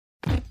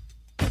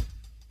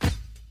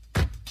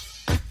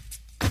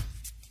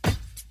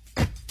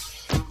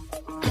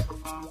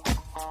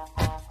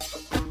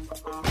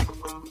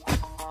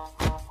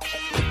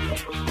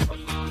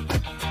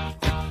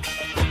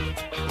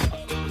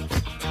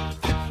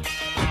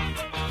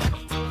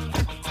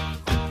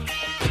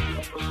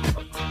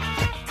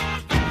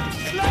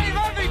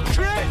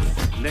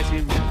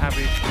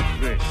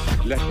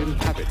Let him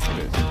have it,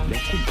 Chris. Let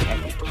him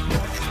have it.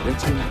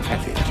 Let him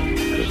have it.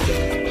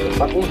 The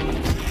button,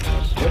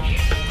 switch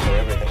for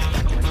everything.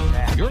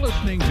 You're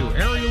listening to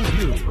Aerial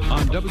View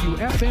on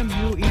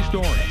WFMU East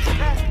Orange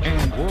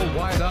and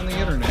worldwide on the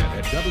internet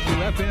at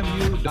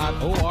WFMU.org.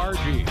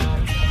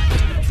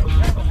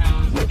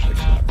 Looks like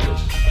not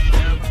this.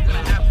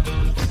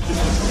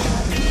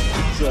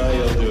 So how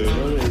y'all doing?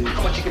 Already?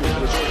 How much you give me for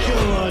this?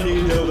 Come on,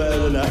 you know better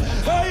than that.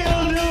 How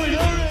y'all doing?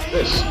 Already?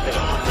 This is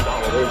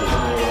 $100 radio.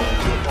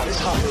 Now, this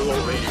hot little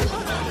old radio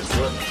is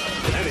worth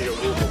any of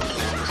you.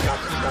 It's got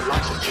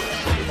lots of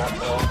chips. You got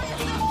more.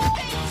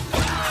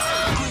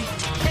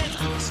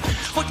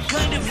 What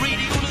kind of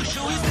radio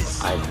show is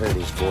this? I heard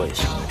his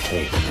voice on the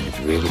tape, and it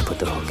really put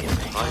the hook in me.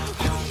 I've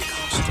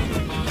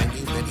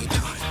many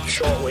times.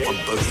 Shortwave. On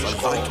both the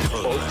light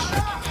program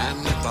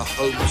and the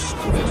home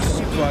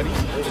service. Buddy,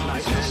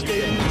 stay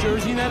in New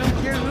Jersey and I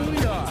don't care who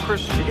you are.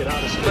 Chris, you get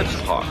out of here. Let's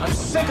talk. I'm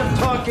sick of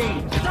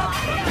talking.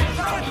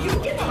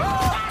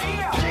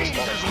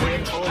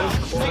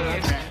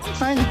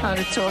 I know how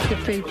to talk to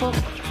people.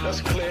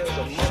 That's clear as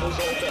a mother's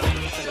old bell.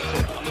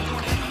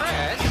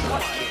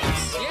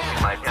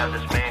 Might have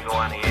this man go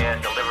on the air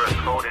and deliver a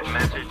coded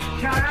message.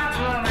 Shut up,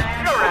 little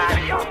man. You're out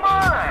of your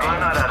mind. No, I'm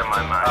not out of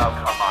my mind. Oh,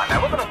 come on. Now,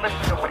 we're going to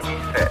listen to what he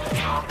said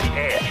on the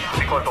air.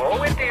 Because all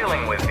we're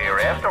dealing with here,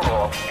 after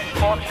all, is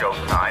talk show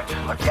time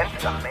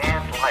against a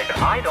man's life.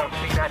 And I don't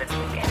see that as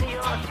any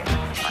argument.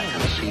 I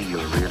can see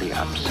you're really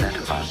upset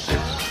about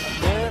this.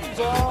 It's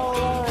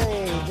all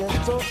right.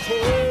 It's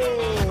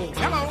okay.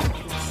 Hello.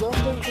 It's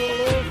something to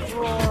live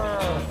for.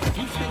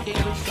 Do you speak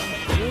English, son?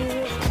 We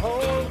just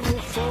told you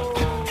so.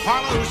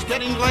 Paula, who's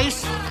getting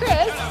lace?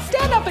 Chris,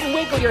 stand up and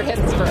wiggle your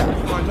hips for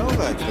us. I know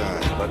that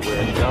guy. But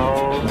we're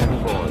known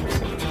for it.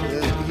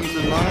 He's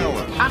an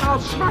Iowa. And I'll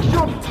smash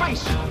your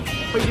face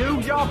for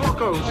you,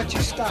 Yarbrockos. Why don't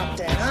you stop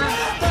that,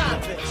 huh?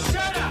 Stop it.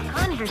 Shut up.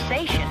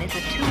 Conversation is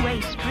a two-way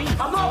street.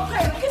 I'm all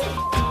playing. Get the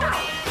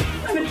out.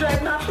 Let me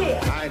drag my beer.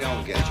 I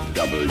don't get you.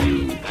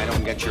 I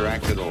don't get your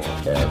act at all.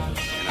 And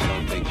I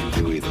don't think you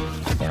do either.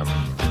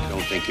 I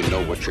don't think you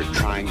know what you're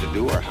trying to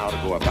do or how to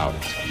go about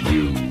it.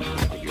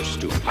 You're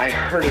stupid. I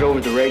heard it over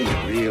the radio.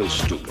 Real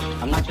stupid.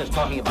 I'm not just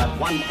talking about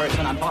one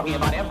person, I'm talking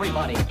about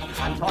everybody.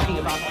 I'm talking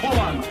about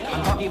form,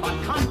 I'm talking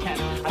about content,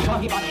 I'm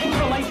talking about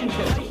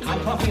interrelationships,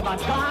 I'm talking about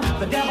God,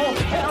 the devil,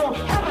 hell,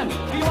 heaven.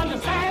 Do you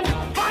understand?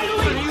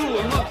 Finally! You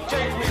will not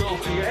take me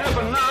off the air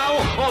for now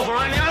or for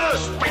any other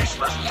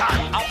spaceless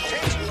time. I'll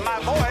pitch my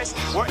voice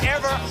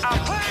wherever I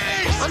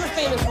please. I'm a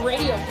famous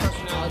radio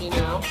personality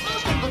now.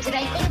 Most people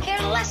today couldn't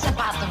care less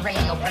about the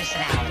radio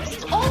personalities.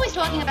 He's always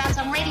talking about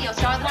some radio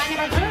star that I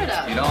never heard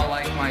of. You don't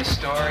like my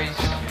stories?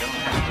 You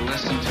don't have to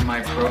listen to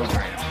my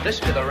program.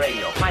 Listen to the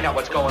radio. Find out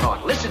what's going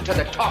on. Listen to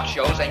the talk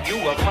shows and you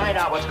will find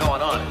out what's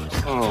going on.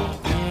 Oh,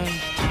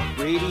 man.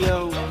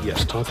 Radio?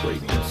 Yes, talk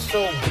radio.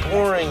 So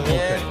boring,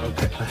 man.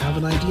 Okay. I have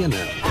an idea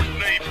now. First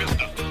name,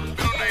 mister.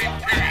 Middle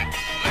name, period.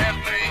 Last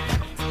name,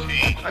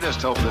 T. I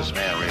just hope this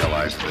man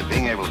realizes that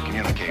being able to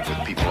communicate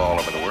with people all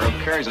over the world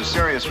carries a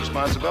serious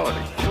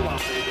responsibility.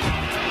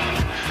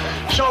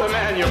 Show the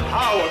man your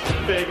power,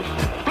 baby.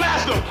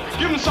 Blast him.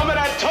 Give him some of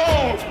that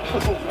tone.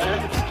 Oh,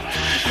 man.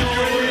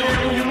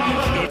 You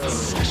mother.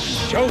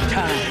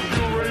 Showtime.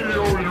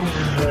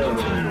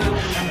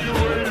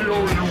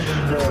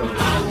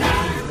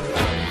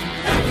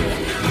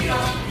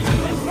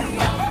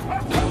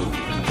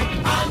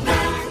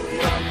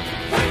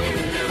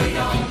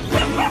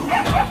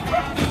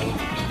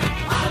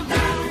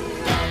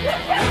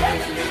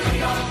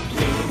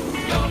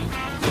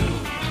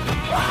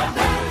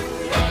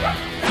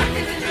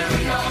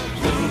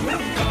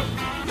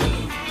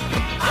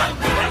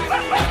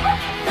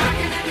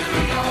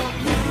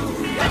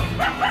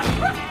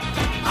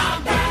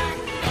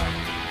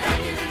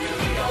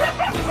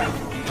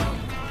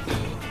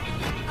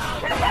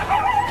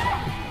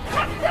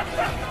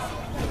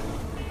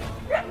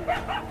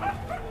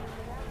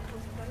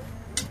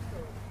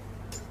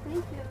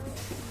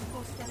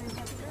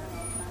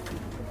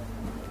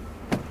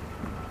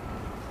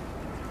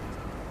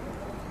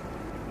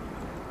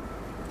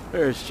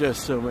 There's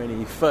just so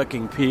many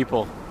fucking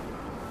people.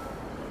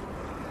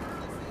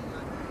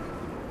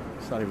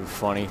 It's not even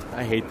funny.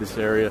 I hate this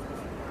area.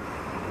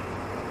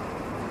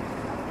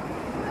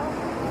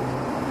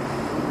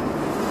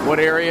 What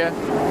area?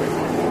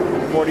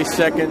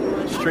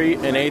 42nd Street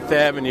and 8th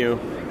Avenue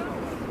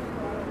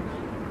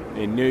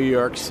in New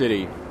York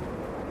City.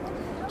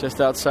 Just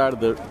outside of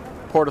the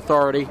Port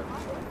Authority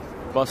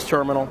bus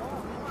terminal.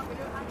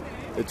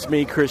 It's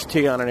me, Chris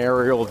T, on an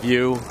aerial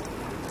view.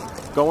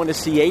 Going to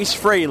see Ace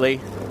Frehley,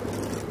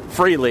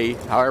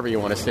 however you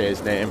want to say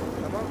his name,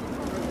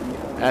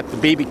 at the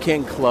B.B.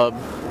 King Club,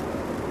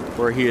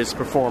 where he is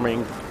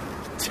performing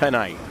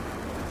tonight.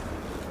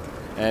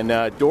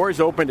 And doors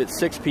opened at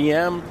 6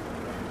 p.m.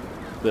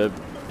 The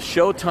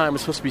show time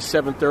was supposed to be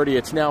 7:30.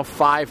 It's now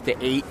 5 to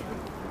 8.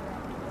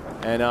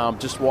 And I'm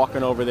just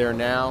walking over there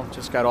now.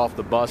 Just got off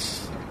the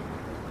bus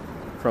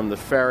from the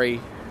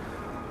ferry.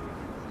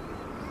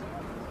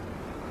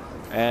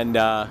 And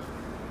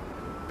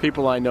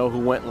People I know who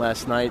went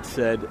last night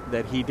said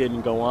that he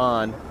didn't go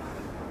on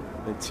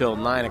until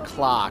 9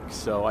 o'clock,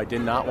 so I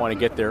did not want to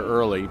get there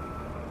early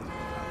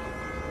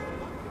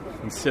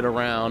and sit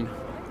around,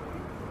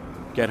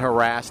 get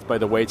harassed by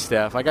the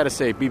waitstaff. I got to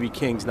say, B.B.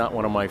 King's not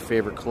one of my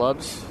favorite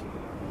clubs.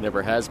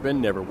 Never has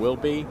been, never will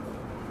be.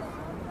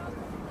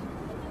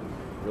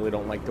 Really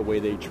don't like the way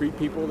they treat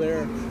people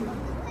there.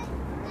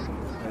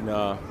 And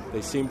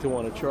they seem to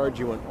want to charge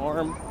you an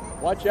arm.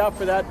 Watch out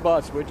for that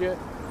bus, would you?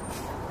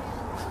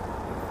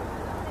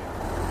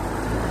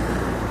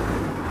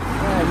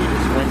 He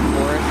just went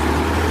for it.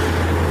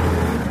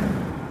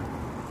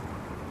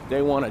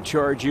 They want to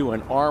charge you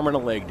an arm and a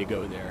leg to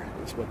go there.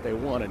 That's what they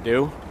want to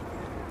do.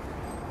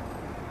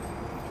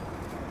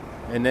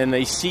 And then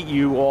they seat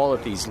you all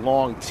at these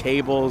long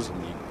tables,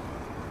 and it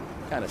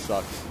kind of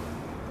sucks.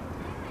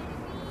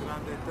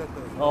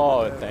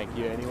 Oh, thank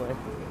you anyway.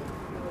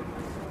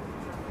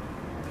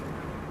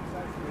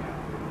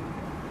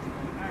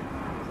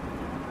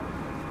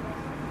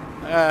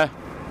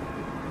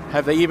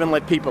 Have they even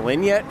let people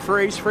in yet for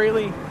Ace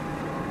Frehley?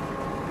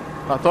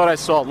 I thought I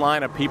saw a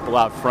line of people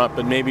out front,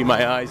 but maybe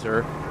my eyes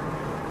are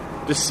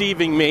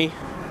deceiving me.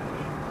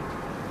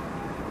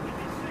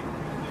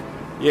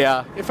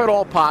 Yeah, if at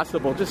all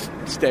possible, just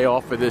stay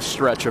off of this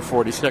stretch of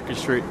 42nd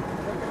Street.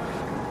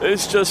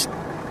 It's just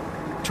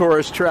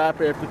tourist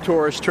trap after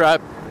tourist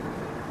trap.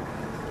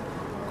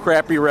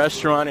 Crappy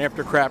restaurant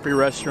after crappy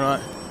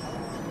restaurant.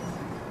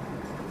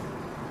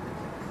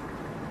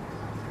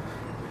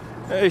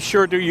 They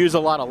sure do use a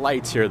lot of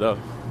lights here, though.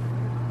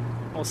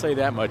 I'll say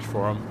that much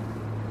for them.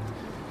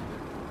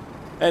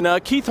 And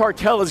Keith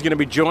Hartel is going to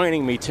be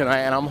joining me tonight,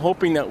 and I'm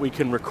hoping that we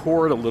can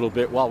record a little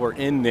bit while we're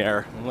in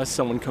there, unless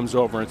someone comes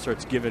over and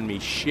starts giving me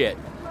shit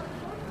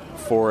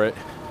for it.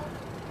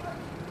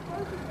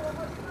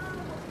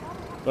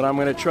 But I'm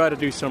going to try to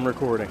do some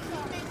recording.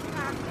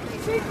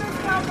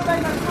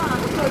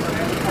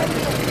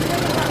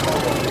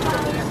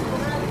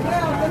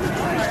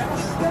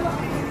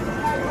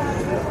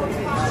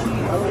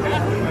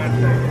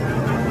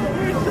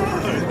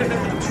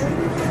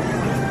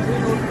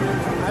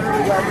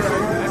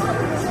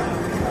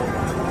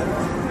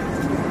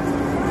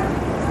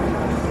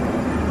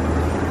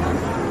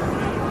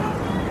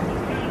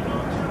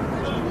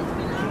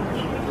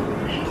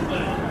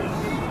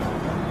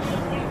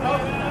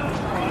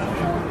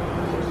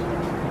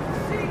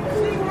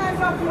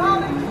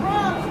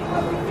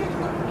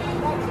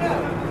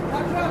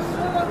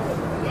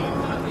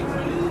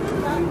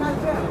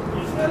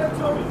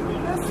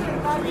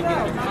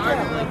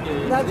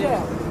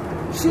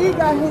 She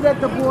got hit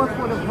at the board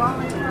for the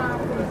violent crime.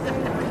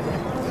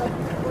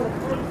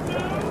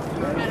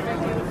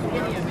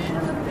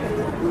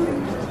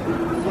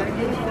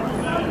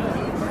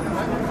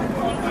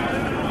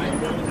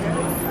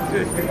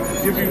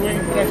 You'll be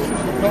waiting for that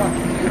super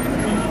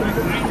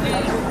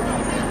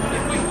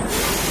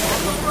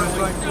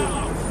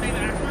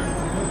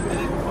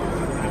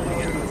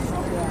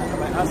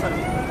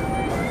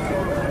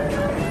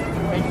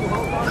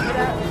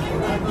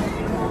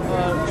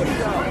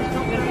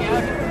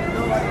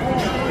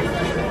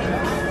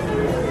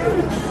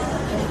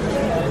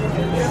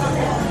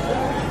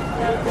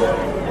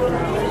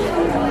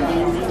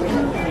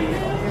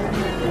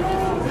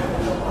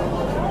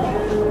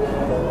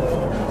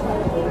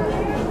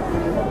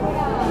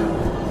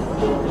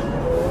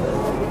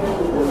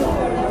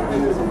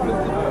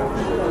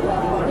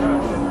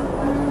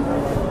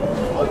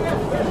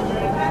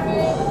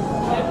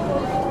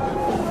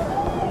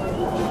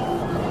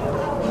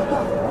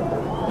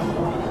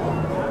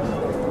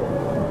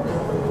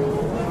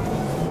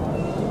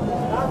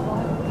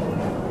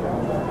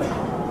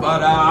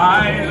But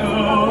I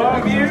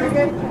love you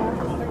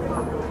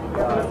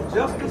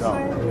just the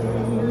same.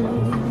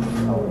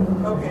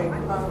 Okay.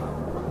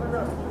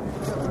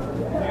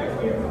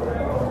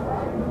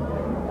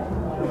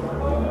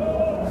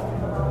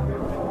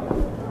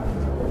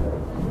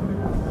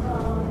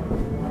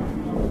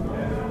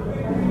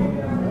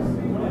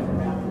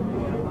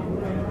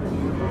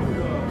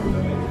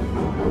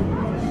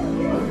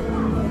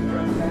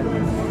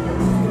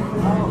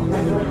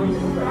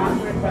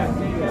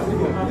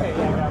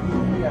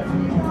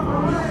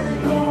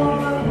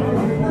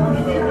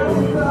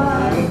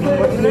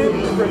 What's your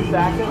name? Chris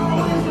Sackett?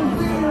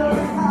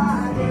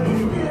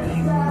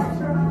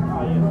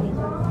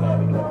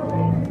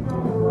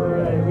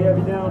 We have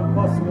you down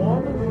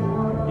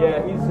 +1? Yeah,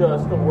 he's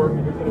still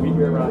working. He's going to be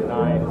here around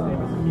 9. His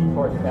name is Keith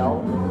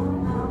Hartel.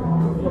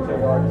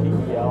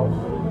 H-A-R-T-E-L.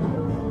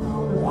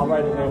 I'll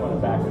write his name on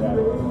the back of that.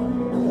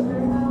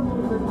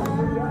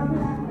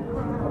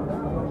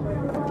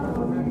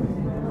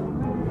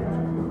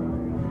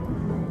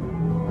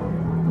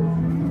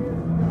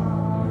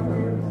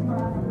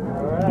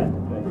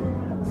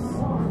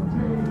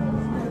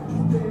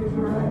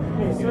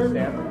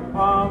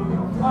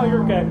 Oh,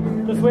 you're okay.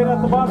 Just wait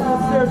at the bottom of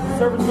the stairs. The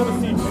servant's going to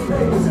see you.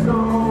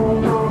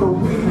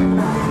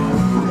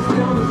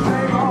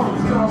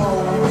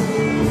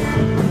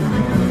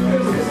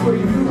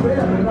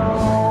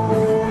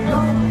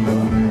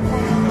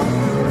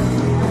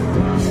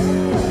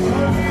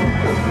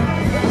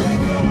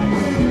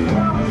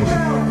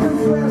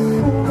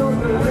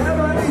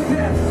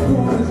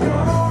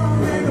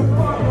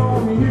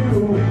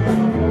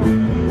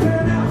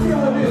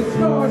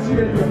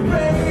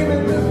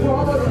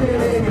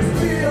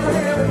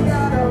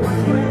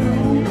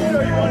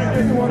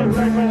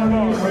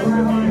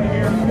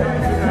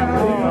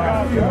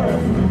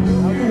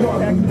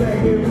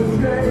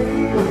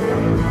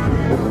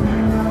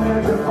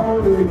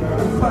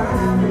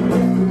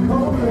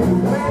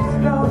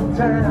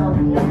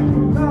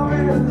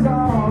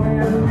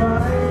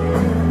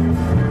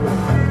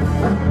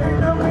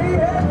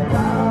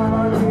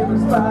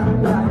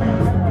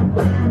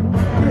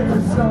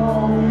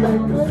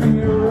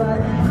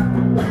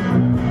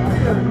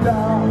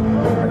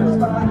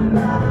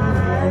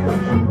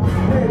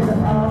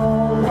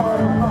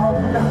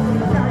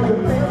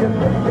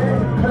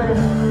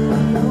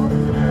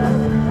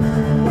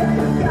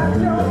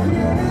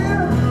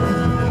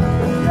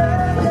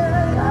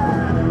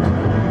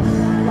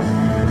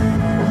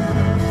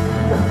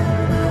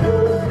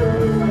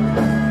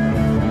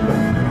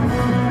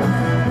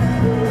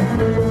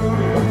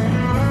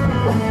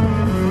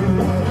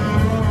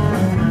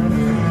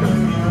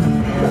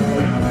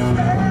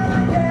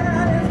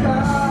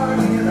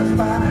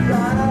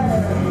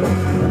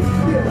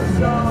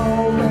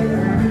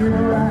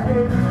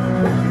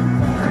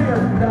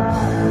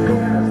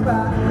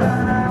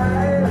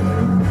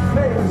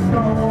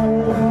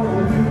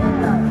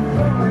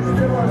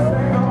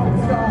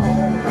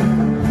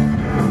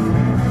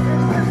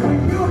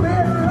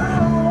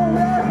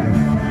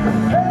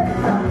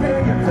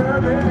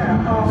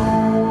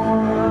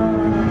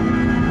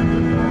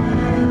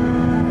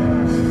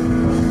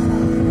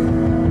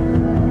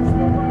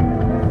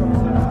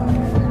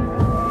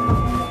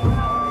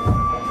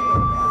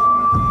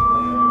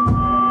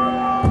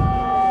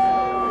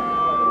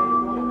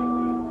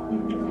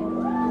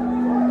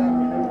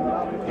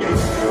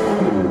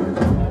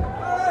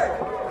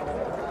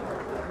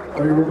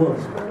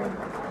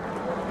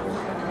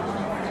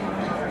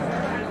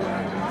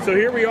 So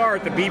here we are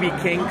at the B.B.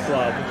 King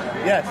Club.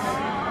 Yes.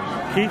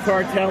 Keith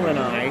Hartel and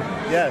I.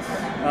 Yes.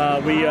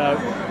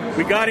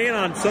 We got in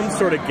on some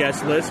sort of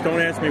guest list.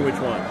 Don't ask me which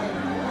one.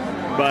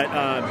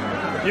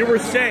 But you were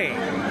saying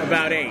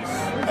about Ace.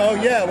 Oh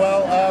yeah.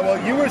 Well,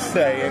 you were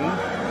saying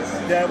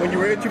that when you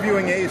were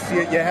interviewing Ace,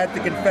 you had to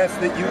confess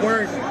that you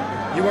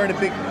weren't a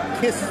big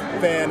Kiss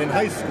fan in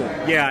high school.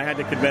 Yeah, I had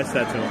to confess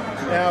that to him.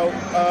 Now,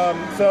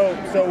 so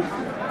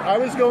I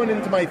was going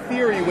into my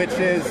theory, which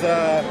is,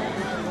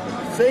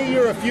 say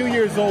you're a few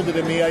years older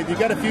than me. You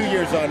got a few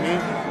years on me.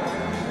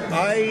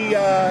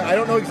 I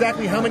don't know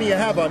exactly how many you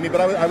have on me,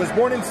 but I was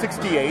born in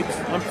 68.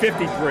 I'm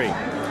 53.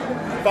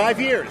 5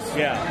 years.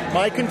 Yeah.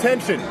 My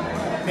contention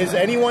is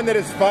anyone that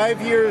is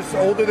 5 years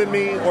older than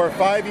me or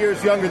 5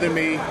 years younger than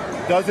me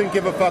doesn't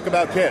give a fuck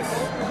about Kiss.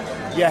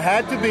 You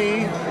had to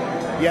be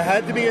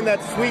in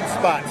that sweet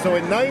spot. So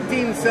in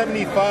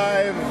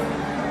 1975,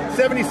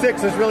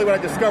 76 is really when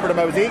I discovered him.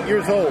 I was 8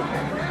 years old.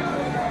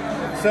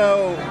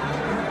 So,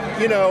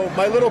 you know,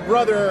 my little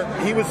brother,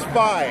 he was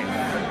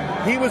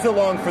 5. He was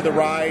along for the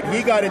ride.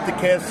 He got into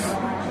Kiss,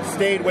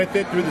 stayed with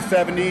it through the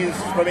 70s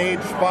from age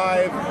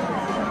 5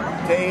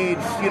 to age,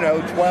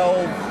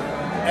 12,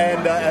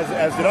 and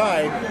as did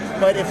I.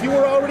 But if you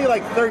were already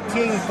like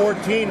 13,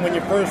 14 when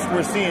you first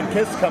were seeing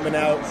Kiss coming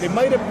out, it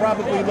might have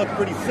probably looked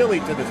pretty silly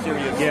to the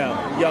serious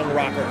young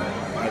rocker,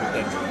 I would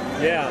think.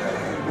 Yeah.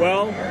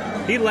 Well,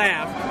 he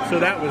laughed, so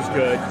that was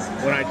good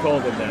when I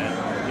told him that,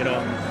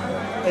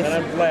 And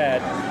I'm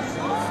glad.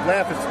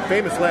 Laugh is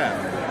famous laugh.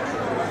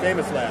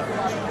 Famous laugh.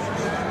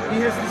 He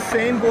has the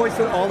same voice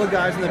that all the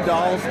guys in the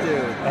Dolls do.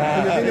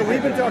 And the thing that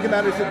we've been talking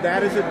about is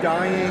that is a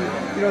dying,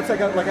 it's like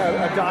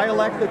a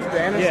dialect that's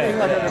vanishing,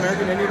 like an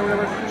American Indian or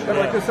whatever. But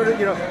like this sort of,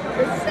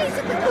 it's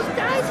basically those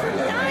guys from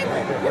the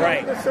island.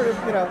 Right. This sort of,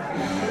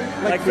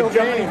 like with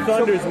Johnny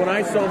Thunders, when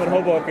I saw him in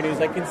Hoboken, he was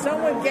like, "Can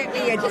someone get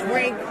me a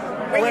drink?"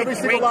 Every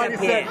single line he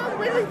said,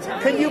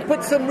 "Can you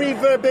put some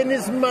reverb in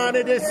his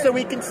monitor so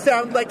he can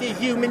sound like a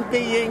human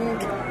being?"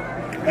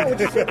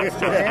 That's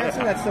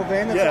Johansson, that's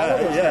Sylvain, that's all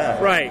of those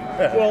guys. Right.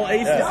 Well,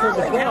 Ace is from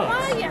the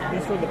Bronx.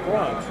 He's from the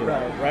Bronx,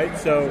 right?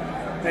 So,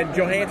 and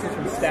Johansson's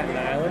from Staten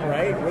Island,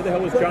 right? Where the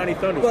hell was Johnny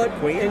Thunders? But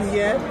Queens? And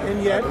yet,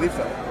 I believe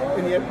so.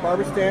 And yet,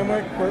 Barbara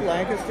Stanwyck, Kurt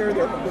Lancaster,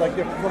 they're like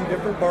from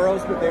different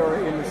boroughs, but they were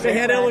in the same. They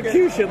had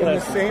elocution in the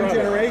lessons, same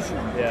generation.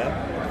 Yeah.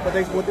 But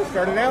what they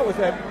started out was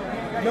that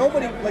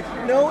nobody,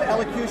 no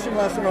elocution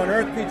lesson on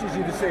earth teaches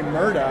you to say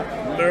murder.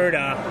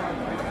 Murder.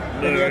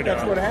 And yet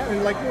that's what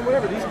happened. Like,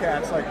 whatever, these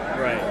cats, like,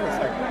 it's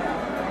like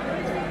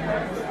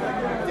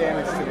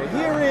damage to the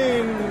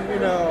hearing,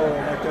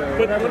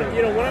 But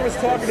when I was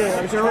talking to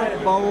him,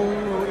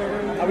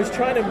 I was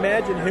trying to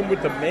imagine him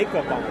with the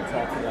makeup on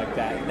talking like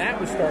that, and that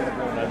was starting to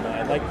blow my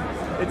mind. Like,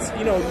 it's,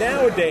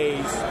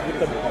 nowadays with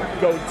the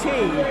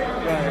goatee,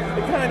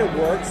 it kind of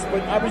works,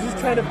 but I was just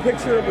trying to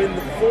picture him in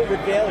the full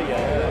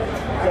regalia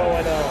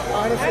going on.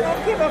 Honestly, I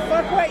don't give a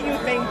fuck what you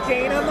think,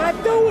 Jane, I'm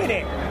not doing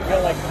it.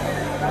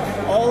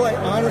 All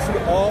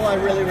I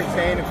really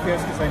retain of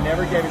Kiss, because I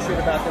never gave a shit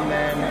about them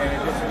then, and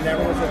it just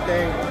never was a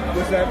thing,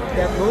 was that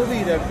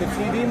movie, the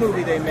TV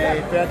movie they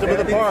made. Phantom of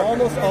the Park.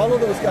 Almost all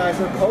of those guys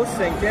were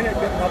post-synced in it,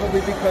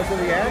 probably because of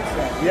the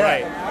accent. Yeah.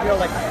 Right.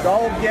 Like,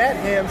 go get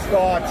him,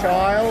 Star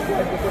Child.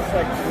 Like, with this,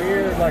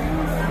 weird,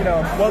 you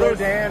know, there's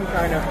Dan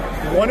kind of.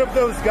 One of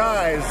those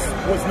guys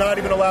was not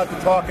even allowed to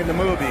talk in the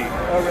movie.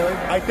 Oh, really?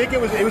 I think it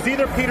was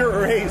either Peter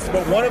or Ace,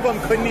 but one of them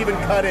couldn't even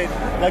cut it.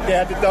 Like they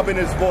had to dub in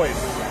his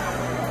voice,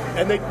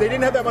 and they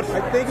didn't have that much.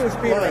 I think it was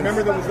Peter. I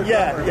remember there was a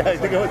drummer. I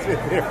think it was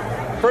Peter.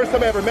 First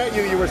time I ever met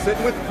you, you were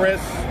sitting with Chris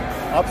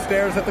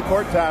upstairs at the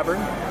Court Tavern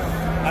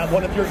at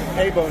one of your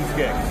A-Bones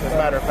gigs, as a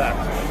matter of fact.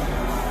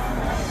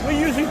 We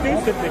usually do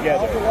sit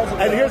together.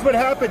 And here's what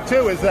happened,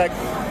 too, is that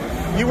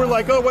you were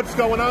like, oh, what's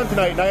going on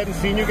tonight? And I hadn't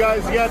seen you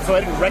guys yet, so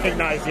I didn't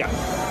recognize you.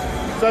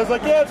 So I was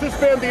like, yeah, it's this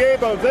band, the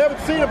A-Bones. I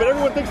haven't seen them, but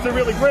everyone thinks they're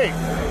really great.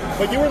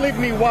 But you were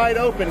leaving me wide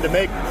open to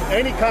make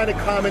any kind of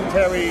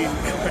commentary.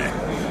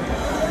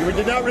 You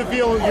did not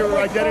reveal your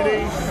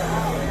identity.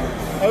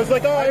 I was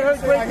like, oh, I heard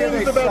great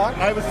things about...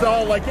 I was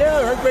all like, yeah,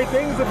 I heard great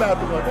things about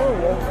them. Like, oh,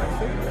 well,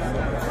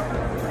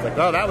 it's like,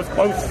 oh, that was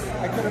close.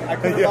 I could have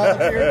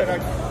volunteered,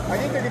 but I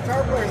think the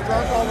guitar player's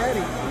drunk already.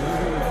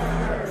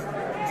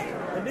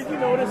 And did you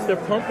notice they're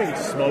pumping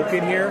smoke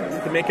in here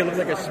to make it look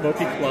like a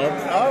smoky club?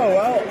 Oh,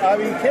 well, I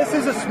mean, Kiss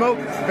is a smoke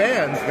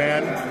band,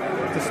 man.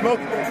 It's a smoke...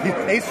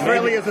 Ace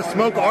Frehley is a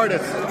smoke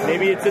artist.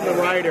 Maybe it's in the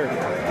rider.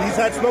 He's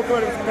had smoke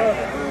artists.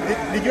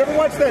 Did you ever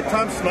watch that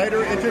Tom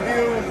Snyder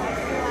interview?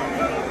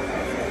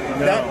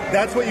 No.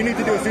 That's what you need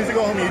to do as soon as you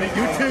go home. You need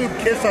YouTube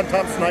Kiss on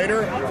Tom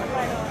Snyder.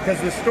 Because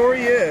the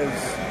story is,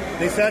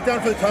 they sat down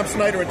for the Tom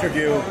Snyder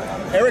interview,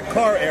 Eric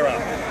Carr era.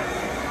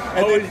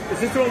 And is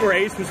this the one where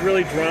Ace was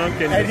really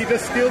drunk? And he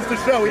just steals the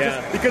show.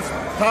 Because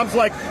Tom's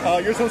like,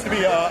 you're supposed to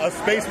be a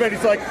spaceman.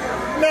 He's like,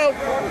 no,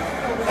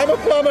 I'm a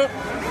plumber.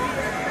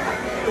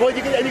 Well,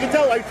 you can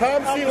tell, like,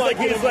 Tom seems like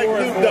he's like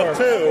lubed up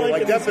too.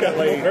 Like,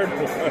 definitely.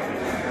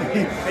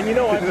 And you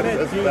know, I've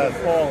met Gene and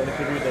Paul and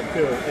interviewed them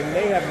too, and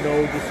they have no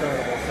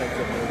discernible sense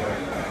of humor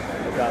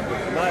about this.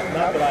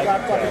 Not that I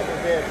can tell.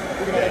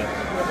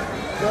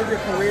 Build your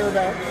career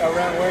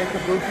around wearing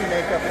kabuki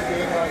makeup and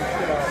being on,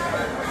 you know,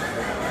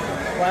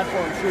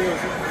 platform shoes.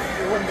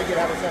 You wouldn't think you'd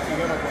have a sense of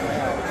humor from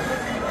now.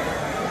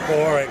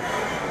 Boring.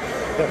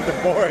 The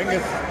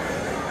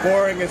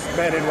boringest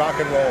men in rock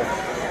and roll.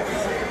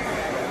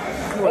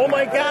 Oh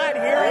my God!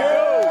 Here he goes.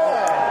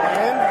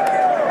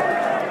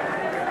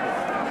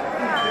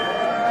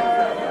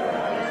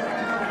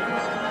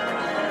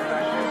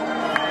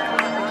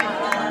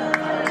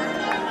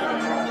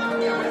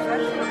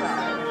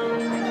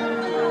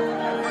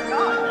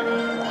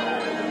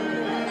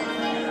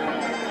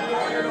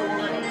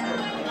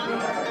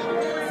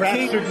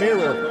 Fractured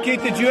mirror.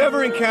 Keith, did you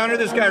ever encounter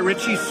this guy,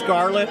 Richie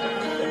Scarlett?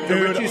 The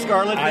Dude, Richie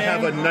Scarlett I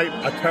band?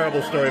 have a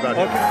terrible story about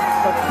him.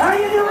 How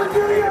you doing,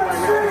 New York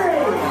City?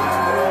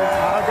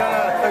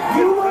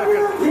 You want to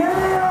get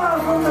it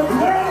up from the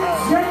planet,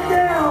 check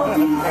down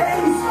the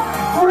Ace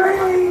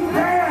Frehley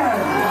Band.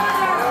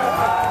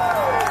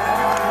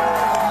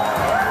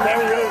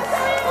 There he is.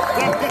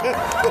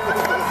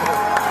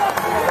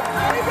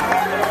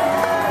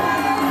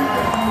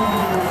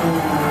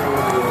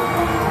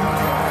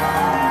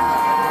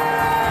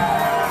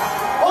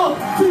 1,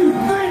 2, 3.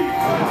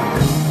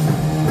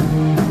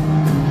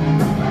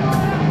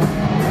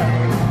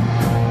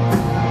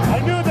 I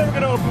knew they were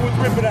going to open with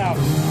Rip It Out.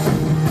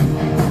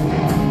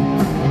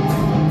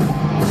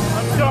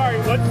 I'm sorry,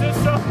 what's this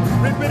song?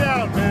 Rip It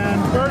Out, man.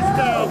 First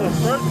album,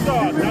 first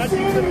song. Not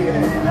even...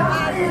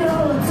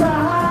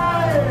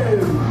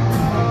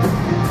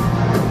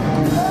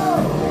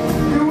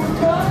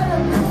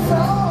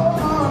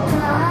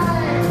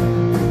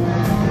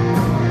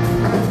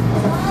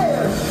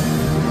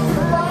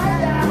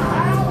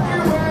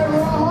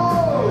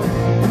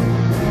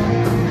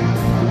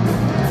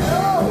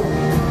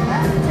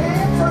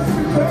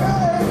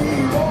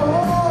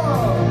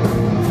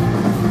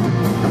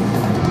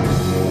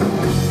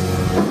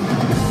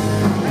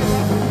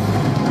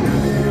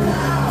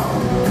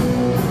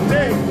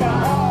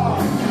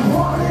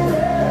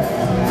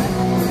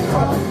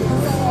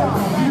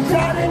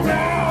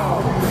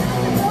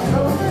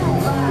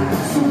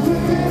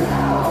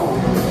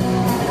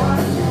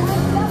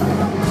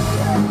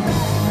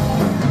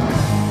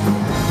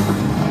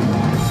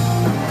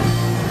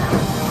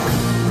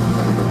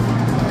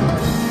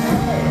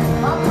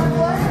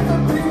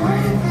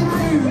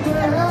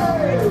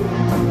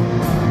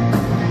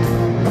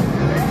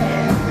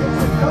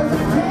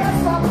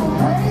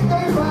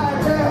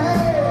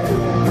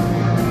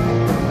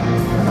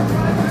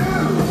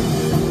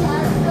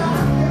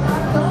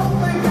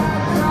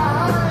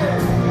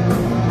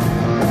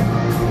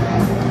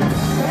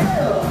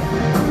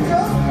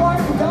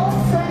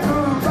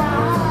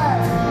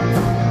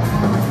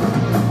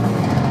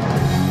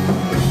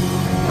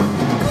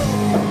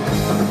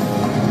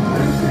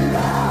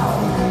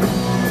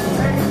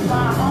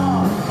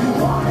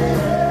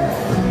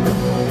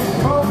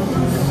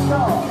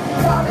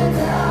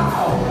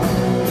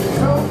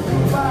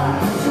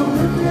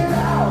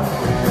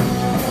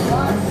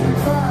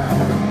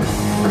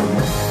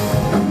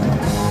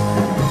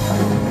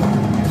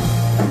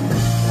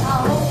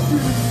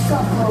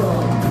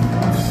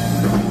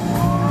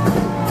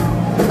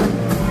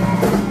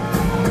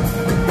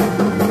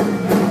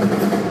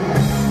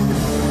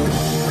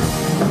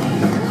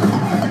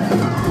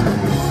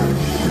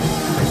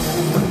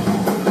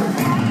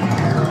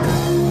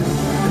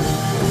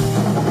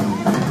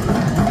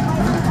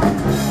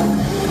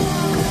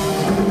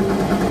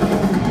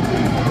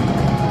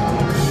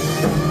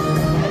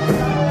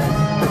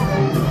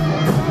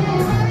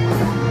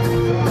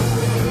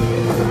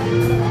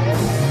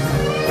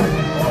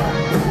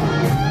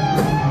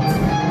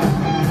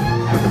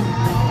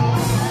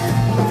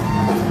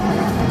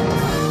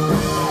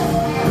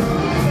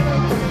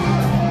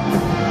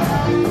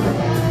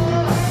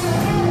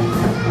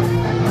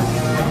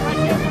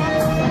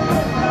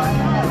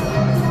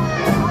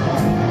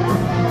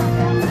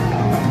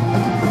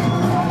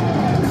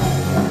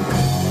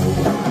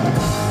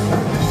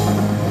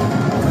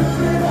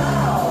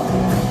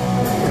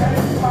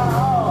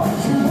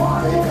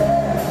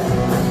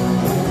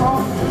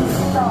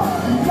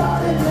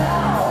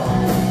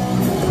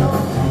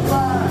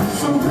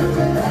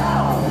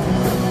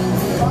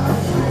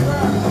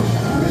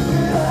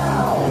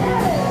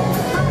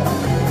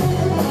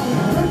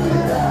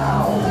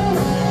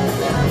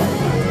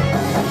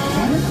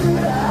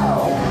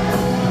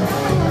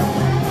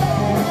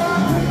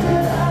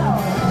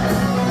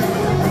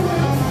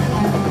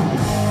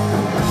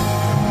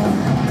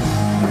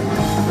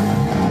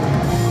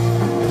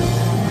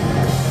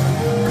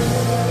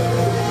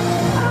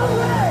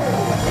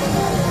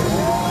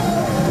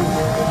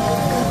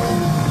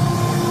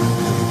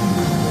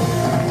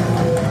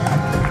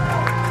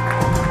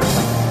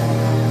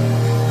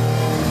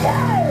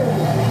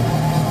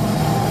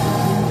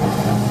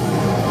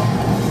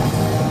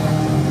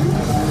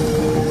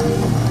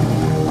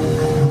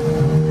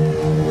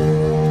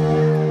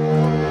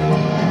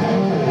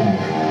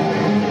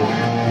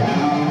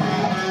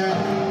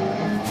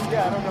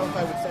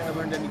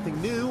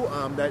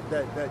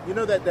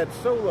 that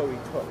solo he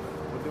took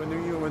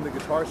when the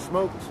guitar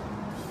smoked,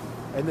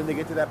 and then they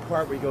get to that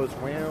part where he goes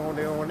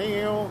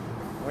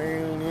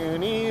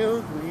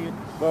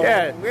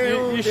Yeah,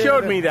 you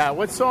showed me that.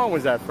 What song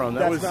was that from?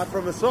 That's not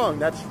from a song.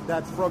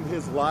 That's from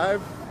his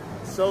live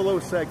solo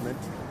segment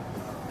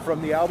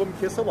from the album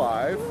Kiss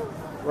Alive.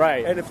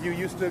 Right. And if you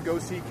used to go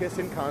see Kiss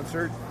in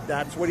concert,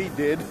 that's what he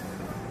did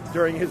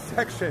during his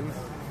section.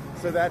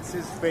 So that's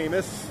his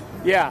famous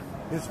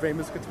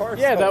guitar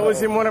solo. That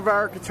was in one of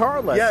our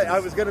guitar lessons. Yeah, I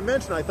was going to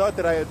mention, I thought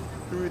that I had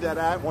threw that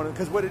at one,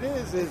 because what it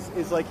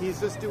is like he's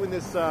just doing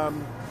this,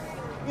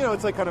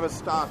 it's like kind of a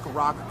stock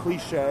rock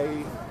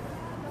cliche,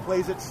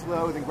 plays it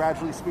slow, then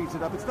gradually speeds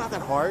it up. It's not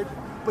that hard,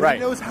 but he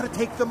knows how to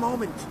take the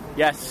moment.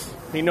 Yes,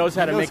 he knows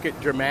how to make it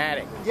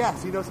dramatic.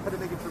 Yes, he knows how to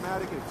make it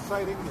dramatic and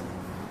exciting,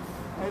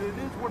 and it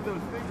is one of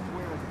those things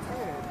where as a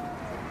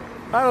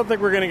kid... I don't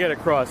think we're going to get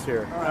across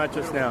here, not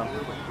just now.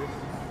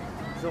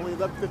 It's only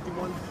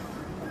 11:51.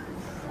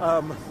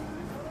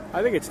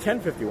 I think it's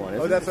 10:51.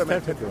 Oh, that's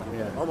 10:51.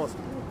 Yeah, almost.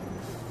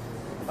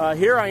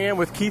 Here I am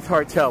with Keith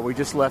Hartel. We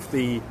just left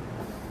the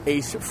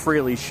Ace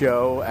Frehley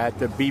show at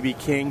the BB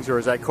King's, or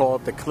as I call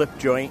it, the Clip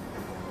Joint.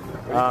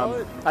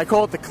 I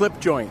call it the Clip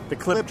Joint. The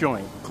Clip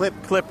Joint.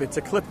 Clip. It's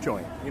a clip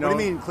joint. You know? What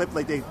do you mean clip?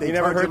 Like they you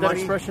never heard that money?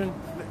 expression?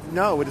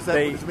 No. What does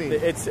that mean?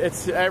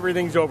 It's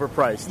everything's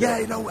overpriced. Yeah,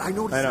 I know. I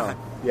noticed that.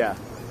 Yeah.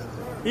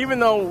 Even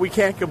though we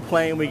can't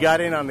complain, we got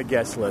in on the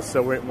guest list,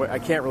 so I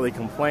can't really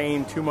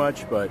complain too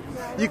much. But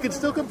you can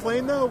still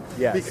complain though,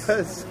 yes,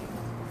 because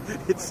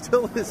it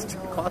still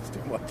costs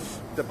too much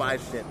to buy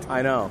shit.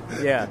 I know.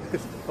 Yeah,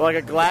 like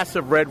a glass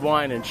of red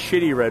wine, and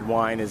shitty red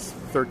wine is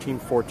 $13,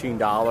 $14,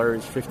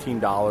 $15.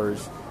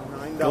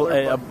 $9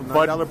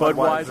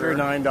 Budweiser,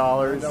 $9.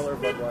 $9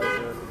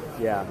 Budweiser.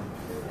 Yeah.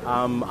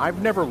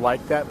 I've never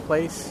liked that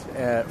place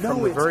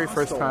from the very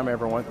first time I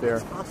ever went there.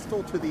 It's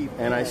hostile to the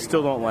and I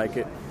still don't like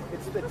it.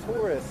 It's the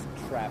tourist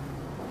trap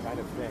kind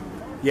of thing.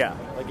 Yeah.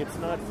 Like it's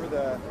not for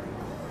the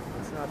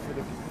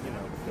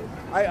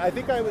I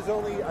think I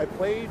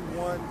played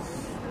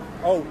once.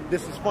 Oh,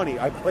 this is funny.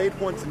 I played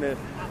once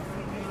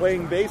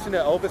playing bass in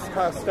an Elvis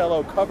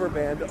Costello cover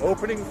band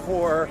opening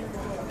for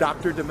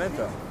Dr.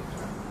 Demento.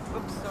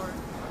 Oops, sorry.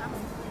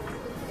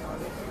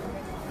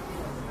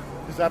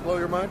 Does that blow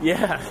your mind?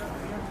 Yeah.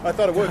 I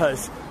thought it would.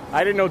 Because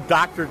I didn't know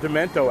Dr.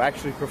 Demento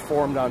actually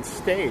performed on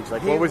stage.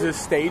 Like, what was his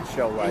stage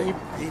show like?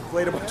 He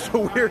played a bunch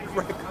of weird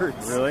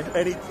records. Really?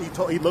 And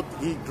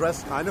he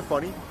dressed kind of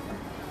funny.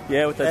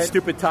 Yeah, with that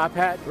stupid top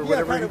hat or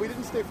whatever. Yeah, we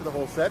didn't stay for the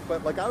whole set,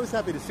 but I was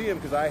happy to see him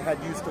because I had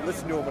used to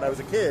listen to him when I was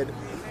a kid.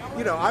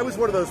 You know, I was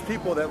one of those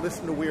people that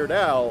listened to Weird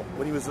Al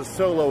when he was a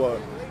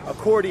solo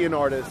accordion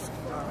artist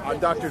on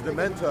Dr.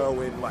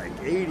 Demento in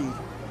 '80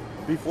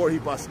 before he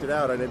busted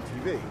out on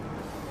MTV.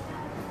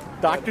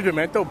 Dr.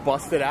 Demento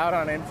busted out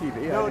on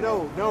MTV?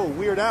 No,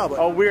 Weird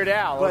Al. Weird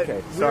Al,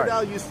 okay. Weird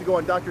Al used to go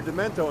on Dr.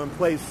 Demento and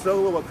play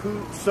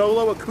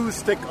solo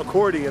acoustic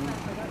accordion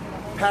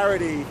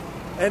parody,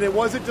 and it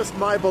wasn't just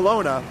My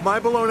Bologna. My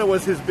Bologna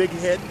was his big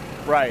hit.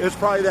 Right. It was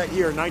probably that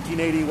year,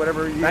 1980,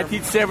 whatever year.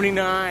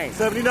 1979.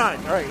 79,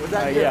 all right, was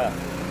that year. Yeah.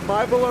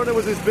 My Bologna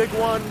was his big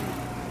one.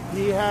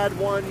 He had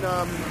one,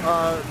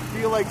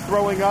 Feel Like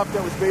Throwing Up,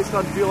 that was based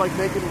on Feel Like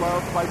Making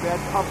Love by Bad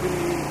Company.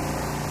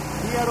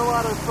 He had a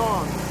lot of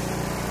songs.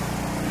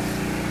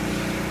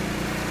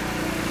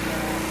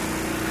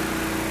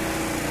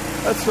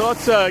 Let's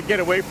get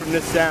away from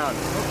this sound.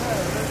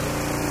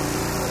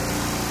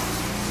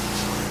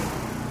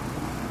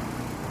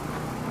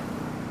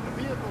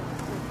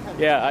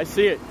 Yeah, I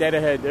see it dead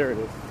ahead. There it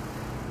is.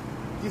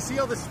 You see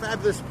all this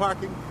fabulous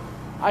parking?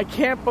 I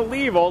can't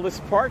believe all this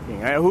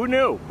parking. Who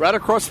knew? Right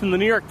across from the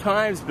New York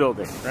Times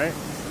building, right?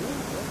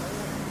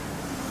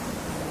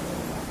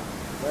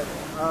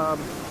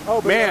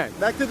 Man.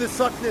 Back to the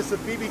suckness of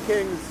BB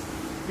King's.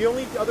 The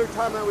only other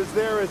time I was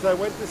there is I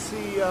went to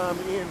see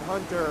Ian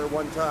Hunter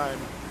one time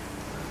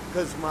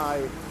because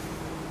my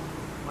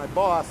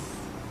boss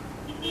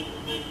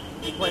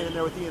was playing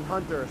there with Ian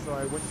Hunter, so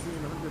I went to see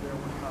Ian Hunter there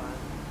one time.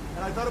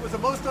 And I thought it was the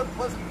most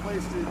unpleasant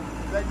place to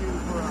venue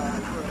for a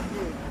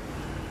gig.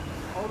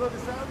 Although the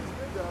sound is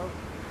good, though.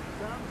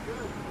 Sounds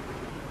good.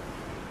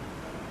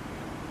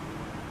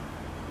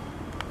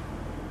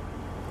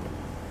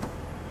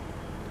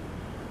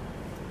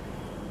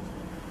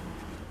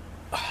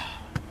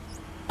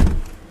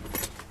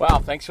 Wow,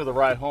 thanks for the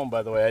ride home,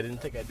 by the way. I didn't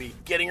think I'd be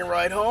getting a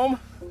ride home.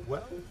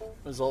 Well,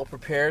 I was all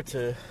prepared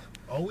to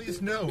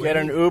always know get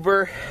an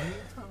Uber.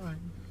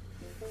 Anytime.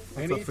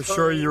 I thought for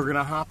sure you were going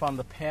to hop on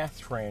the PATH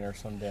train or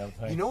some damn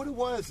thing. You know what it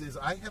was? Is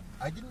I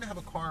didn't have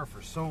a car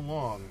for so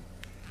long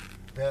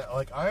that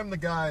I am the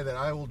guy that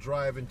I will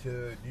drive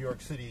into New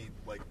York City.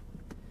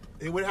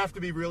 It would have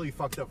to be really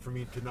fucked up for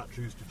me to not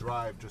choose to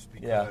drive just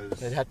because. Yeah,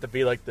 it'd have to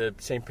be like the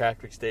St.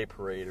 Patrick's Day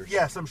parade or something.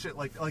 Yeah, some shit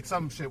like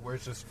some shit where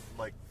it's just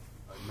like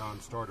a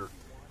non-starter.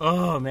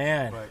 Oh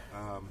man. But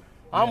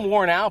I'm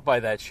worn out by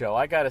that show.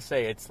 I gotta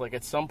say, it's like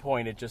at some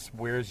point it just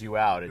wears you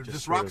out. It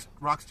just rocks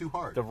too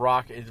hard. It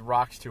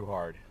rocks too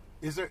hard.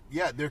 Is there?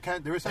 Yeah, there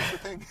is such a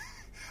thing.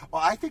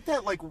 Well, I think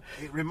that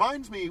it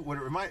reminds me. It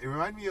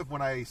reminded me of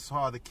when I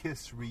saw the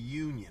Kiss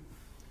reunion.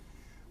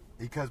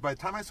 Because by the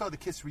time I saw the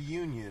Kiss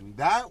reunion,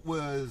 that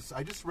was,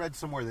 I just read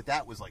somewhere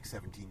that was like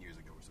 17 years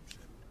ago or some shit.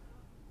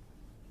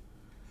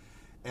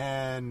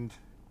 And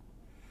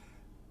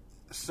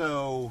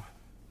so,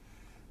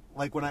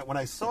 like when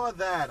I saw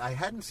that, I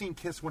hadn't seen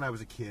Kiss when I was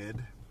a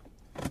kid.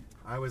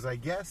 I was, I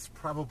guess,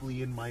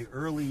 probably in my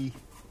early,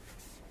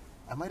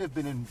 I might have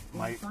been in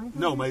my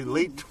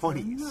late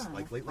 20s,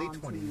 like late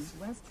 20s.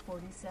 West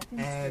 42nd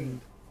And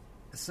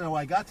so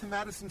I got to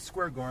Madison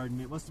Square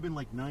Garden. It must have been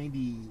like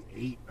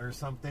 98 or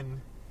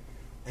something.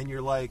 And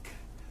you're like,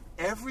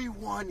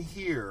 everyone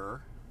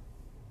here,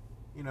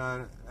 you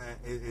know,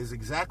 is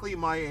exactly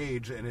my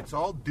age, and it's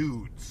all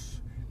dudes.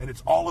 And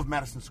it's all of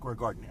Madison Square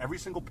Garden. Every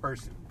single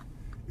person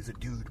is a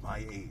dude my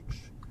age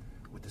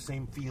with the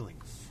same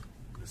feelings,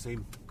 the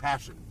same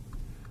passion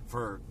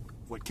for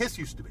what Kiss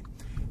used to be.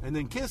 And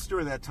then Kiss,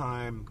 during that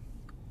time,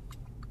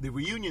 the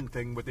reunion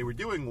thing, what they were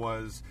doing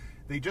was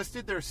they just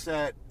did their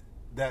set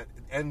that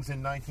ends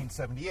in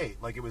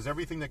 1978. Like, it was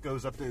everything that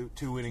goes up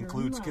to and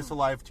includes Kiss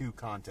Alive 2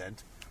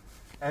 content.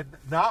 And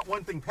not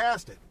one thing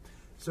past it.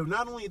 So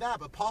not only that,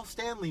 but Paul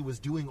Stanley was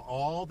doing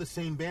all the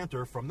same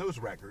banter from those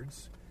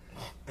records.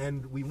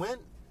 And we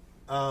went,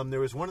 there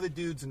was one of the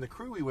dudes in the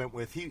crew we went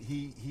with,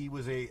 he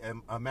was a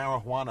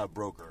marijuana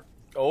broker.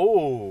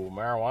 Oh,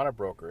 marijuana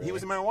broker. He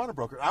was a marijuana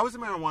broker. I was a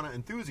marijuana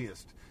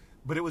enthusiast.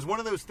 But it was one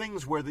of those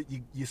things where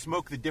you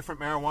smoke the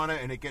different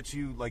marijuana and it gets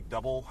you like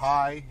double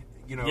high,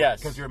 you know,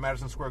 because you're at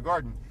Madison Square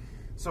Garden.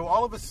 So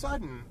all of a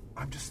sudden,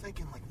 I'm just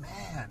thinking like,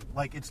 man,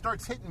 like it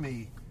starts hitting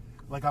me.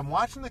 Like I'm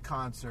watching the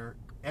concert,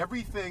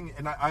 everything,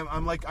 and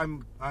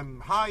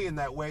I'm high in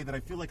that way that I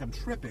feel like I'm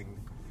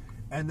tripping.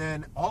 And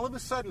then all of a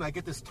sudden I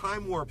get this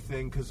time warp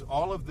thing because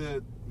all of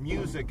the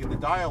music and the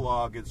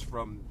dialogue is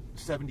from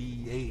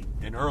 78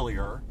 and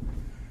earlier.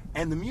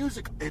 And the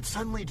music, it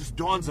suddenly just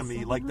dawns on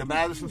me, like the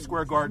Madison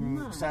Square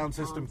Garden sound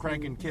system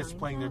cranking Kiss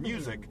playing their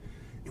music.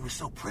 It was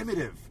so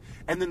primitive.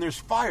 And then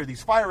there's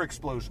these fire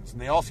explosions,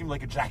 and they all seem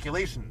like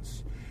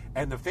ejaculations.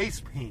 And the face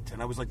paint,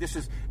 and I was like, this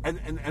is,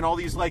 and all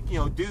these, like, you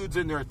know, dudes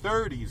in their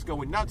 30s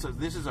going nuts.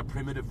 This is a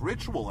primitive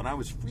ritual, and I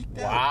was freaked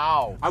out.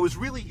 Wow. I was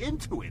really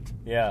into it.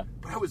 Yeah.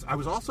 But I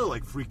was also,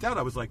 like, freaked out.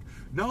 I was like,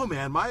 no,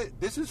 man,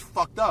 this is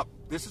fucked up.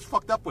 This is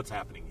fucked up what's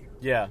happening here.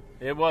 Yeah,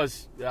 it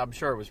was. I'm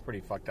sure it was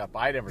pretty fucked up.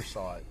 I never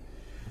saw it.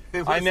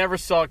 I never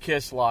saw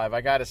Kiss live.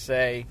 I got to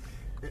say,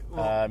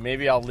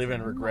 maybe I'll live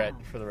in regret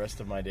for the rest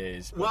of my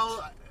days. But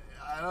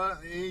well,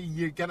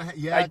 you're gonna.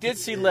 Yeah, I did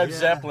see Led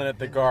Zeppelin at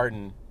the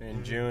Garden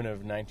in June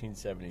of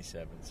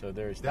 1977. So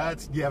there's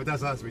that. But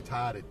that's not as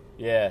retarded.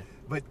 Yeah,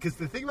 but because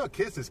the thing about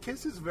Kiss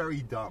is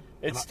very dumb.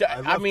 It's.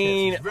 I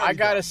mean, I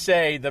gotta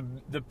say the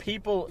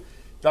people,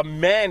 the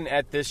men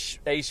at this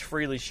Ace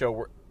Frehley show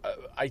were.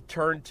 I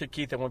turned to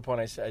Keith at one point.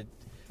 I said,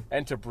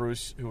 and to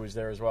Bruce, who was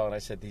there as well, and I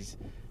said, these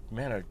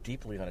men are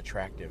deeply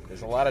unattractive.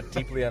 There's a lot of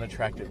deeply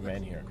unattractive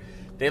men here.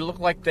 They look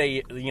like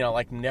they, you know,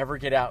 like never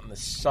get out in the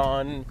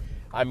sun.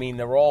 I mean,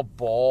 they're all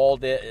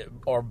bald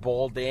or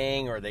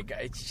balding, or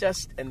it's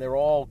just, and they're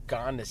all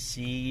gone to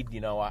seed.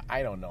 You know,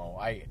 I don't know.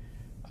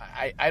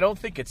 I don't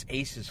think it's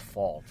Ace's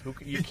fault.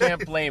 You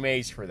can't blame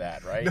Ace for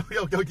that, right?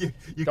 No,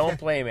 you don't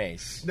blame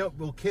Ace. No,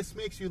 well, Kiss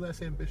makes you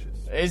less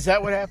ambitious. Is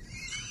that what happened?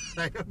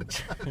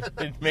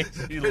 It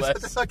makes you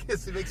less.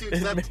 It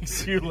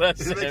makes you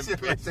less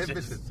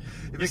ambitious.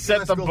 You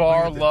set the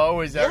bar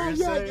low. Is that what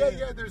you're saying?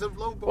 Yeah. There's a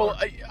low bar.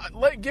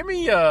 Well, give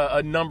me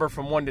a number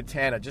from 1 to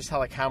 10 of just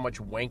how much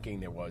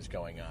wanking there was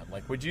going on.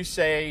 Like, would you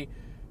say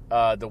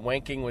the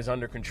wanking was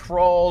under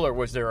control, or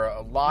was there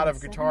a lot of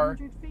guitar?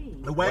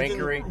 The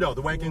wanking, no,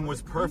 the wanking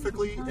was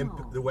perfectly.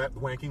 The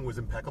wanking was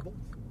impeccable.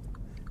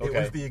 It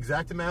was the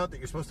exact amount that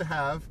you're supposed to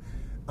have,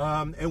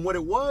 and what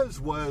it was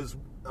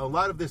a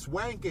lot of this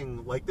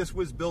wanking, like this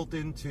was built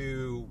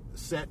into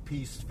set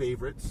piece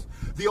favorites.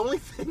 The only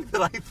thing that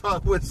I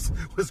thought was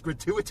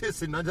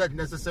gratuitous and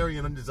unnecessary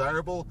and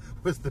undesirable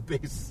was the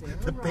bass.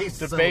 The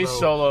bass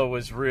solo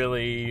was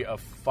really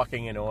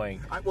fucking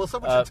annoying.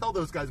 Someone should tell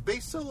those guys.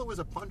 Bass solo was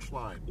a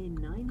punchline.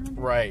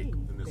 Right.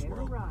 In this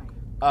world.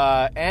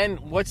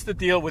 And what's the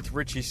deal with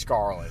Richie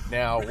Scarlett?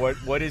 Now,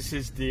 what is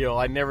his deal?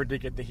 I never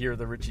did get to hear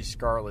the Richie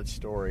Scarlett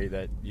story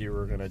that you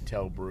were going to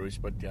tell Bruce,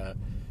 but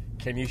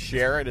can you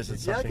share it? Is it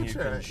something you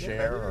can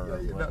share?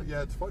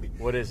 Yeah, it's funny.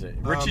 What is it?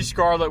 Richie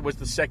Scarlett was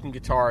the second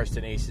guitarist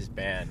in Ace's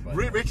band.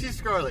 Richie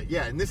Scarlett,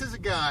 yeah, and this is a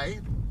guy.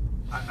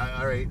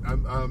 All right,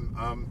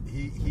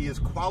 he is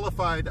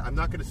qualified. I'm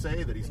not going to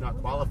say that he's not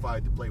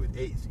qualified to play with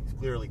Ace. He's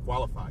clearly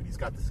qualified. He's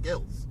got the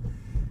skills.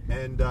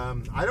 And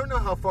I don't know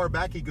how far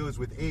back he goes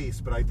with Ace,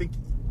 but I think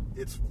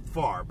it's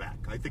far back.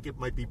 I think it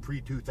might be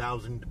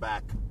pre-2000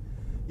 back.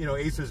 You know,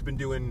 Ace has been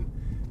doing...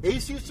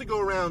 Ace used to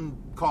go around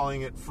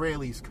calling it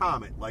Frehley's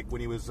Comet, like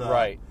when he was...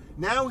 right.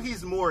 Now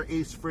he's more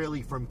Ace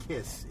Frehley from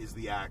Kiss is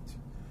the act.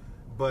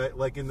 But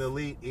like in the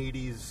late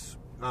 80s,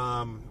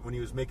 when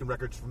he was making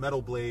records for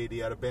Metal Blade, he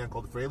had a band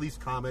called Frehley's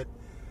Comet.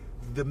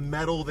 The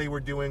metal they were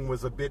doing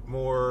was a bit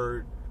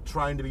more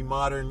trying to be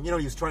modern. You know,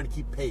 he was trying to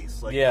keep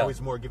pace. Like, Yeah.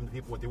 always more giving the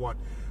people what they want.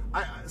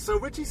 So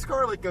Richie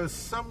Scarlett goes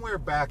somewhere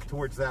back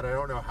towards that. I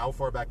don't know how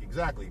far back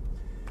exactly.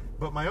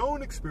 But my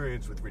own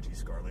experience with Richie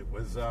Scarlett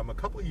was a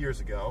couple of years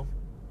ago.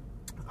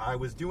 I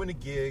was doing a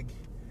gig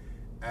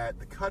at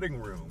the Cutting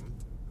Room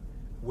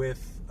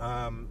with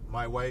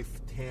my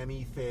wife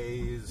Tammy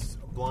Faye's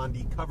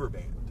Blondie cover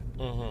band.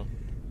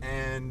 Mm-hmm.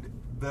 And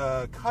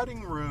the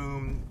Cutting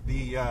Room,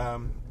 the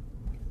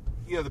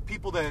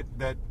people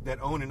that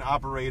own and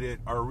operate it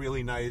are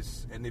really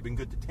nice, and they've been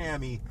good to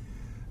Tammy.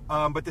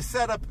 But the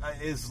setup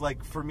is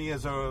like, for me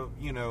as a,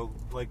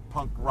 like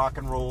punk rock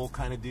and roll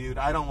kind of dude,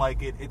 I don't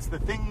like it. It's the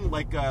thing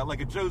like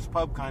a Joe's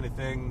Pub kind of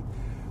thing,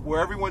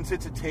 where everyone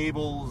sits at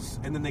tables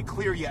and then they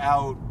clear you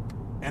out,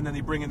 and then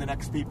they bring in the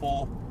next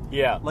people.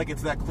 Yeah. Like,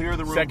 it's that clear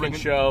the room. Second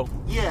show.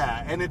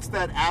 Yeah, and it's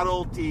that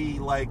adulty,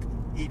 like,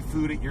 eat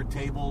food at your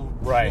table.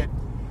 Right. Shit.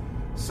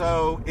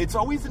 So it's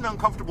always an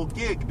uncomfortable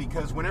gig,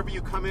 because whenever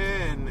you come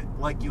in,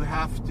 like, you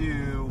have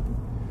to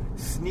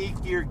sneak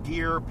your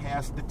gear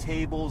past the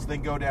tables,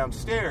 then go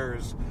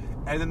downstairs,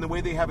 and then the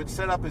way they have it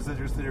set up is that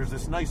there's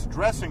this nice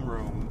dressing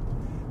room,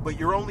 but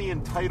you're only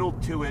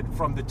entitled to it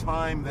from the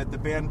time that the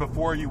band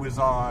before you is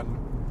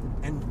on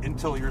and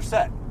until you're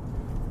set.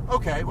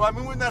 Okay, well, I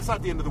mean, that's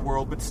not the end of the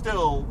world, but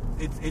still,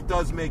 it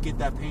does make it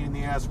that pain in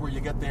the ass where you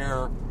get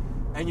there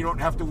and you don't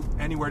have to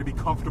anywhere to be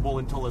comfortable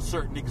until a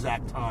certain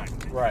exact time.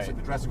 Right. In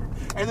the dressing room.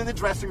 And then the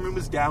dressing room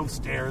is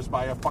downstairs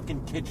by a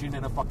fucking kitchen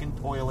and a fucking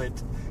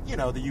toilet. You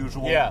know, the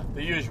usual. Yeah,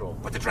 the usual.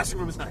 But the dressing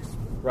room is nice.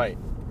 Right.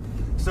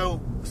 So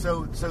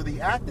the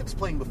act that's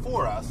playing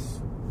before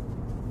us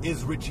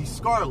is Richie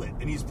Scarlett,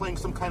 and he's playing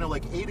some kind of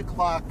like 8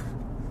 o'clock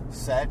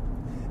set.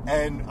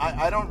 And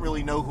I don't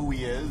really know who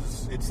he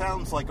is. It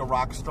sounds like a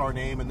rock star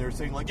name, and they're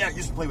saying, like, yeah,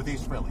 used to play with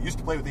Ace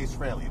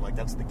Frehley. Like,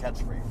 that's the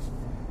catchphrase.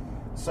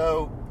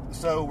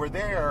 So we're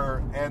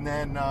there, and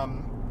then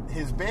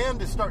his band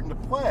is starting to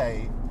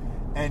play,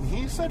 and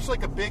he's such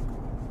like a big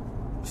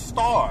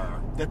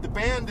star that the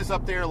band is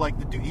up there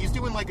like he's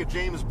doing like a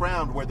James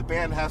Brown, where the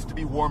band has to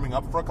be warming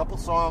up for a couple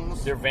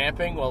songs. They're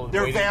vamping?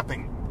 They're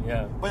vamping.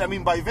 Yeah. But I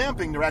mean, by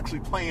vamping, they're actually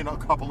playing a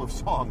couple of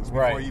songs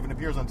before he even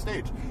appears on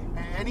stage.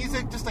 And he's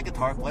just a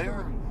guitar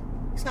player.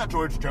 He's not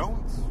George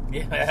Jones.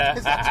 Yeah.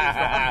 He's not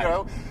James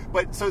Brown,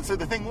 But so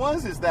the thing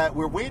is that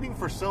we're waiting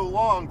for so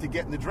long to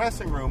get in the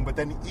dressing room, but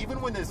then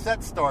even when the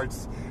set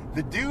starts,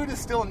 the dude is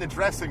still in the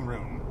dressing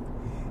room.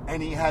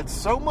 And he had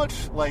so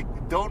much, like,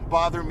 don't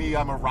bother me,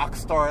 I'm a rock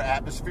star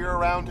atmosphere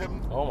around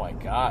him. Oh, my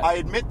God. I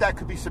admit that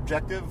could be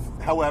subjective.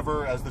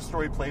 However, as the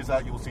story plays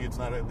out, you will see it's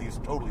not at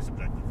least totally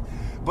subjective.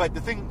 But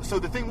the thing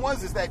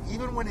is that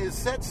even when his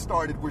set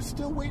started, we're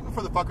still waiting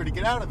for the fucker to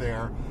get out of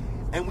there.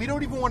 And we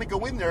don't even want to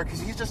go in there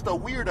because he's just a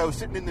weirdo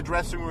sitting in the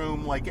dressing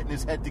room, like, getting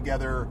his head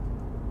together,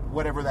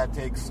 whatever that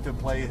takes to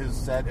play his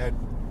set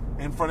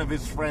in front of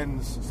his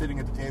friends sitting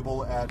at the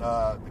table at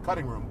the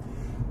Cutting Room.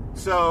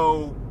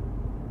 So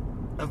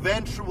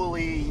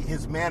eventually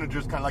his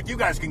manager's kind of like, you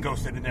guys can go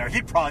sit in there.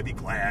 He'd probably be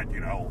glad,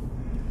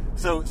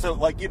 So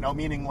like,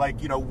 meaning like,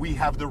 we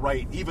have the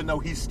right, even though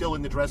he's still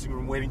in the dressing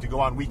room waiting to go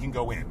on, we can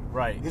go in.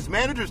 Right. His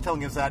manager's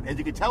telling us that, and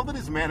you can tell that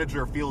his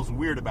manager feels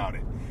weird about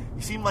it.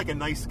 He seemed like a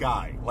nice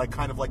guy, like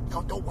kind of like,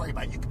 no, don't worry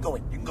about it. You can go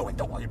in,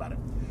 don't worry about it.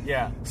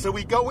 Yeah. So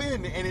we go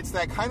in, and it's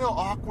that kind of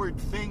awkward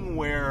thing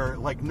where,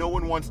 like, no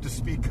one wants to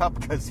speak up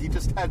because he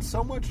just had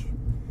so much,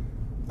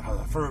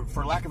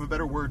 for lack of a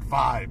better word,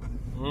 vibe.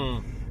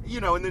 Mm.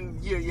 And then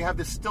you have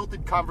this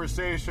stilted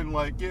conversation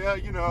like, yeah,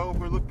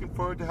 we're looking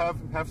forward to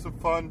have some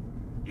fun.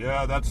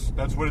 Yeah, that's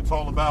what it's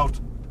all about.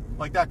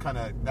 Like that kind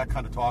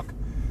of talk.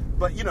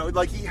 But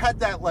like he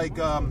had that like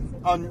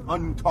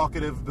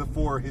untalkative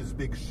before his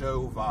big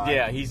show vibe.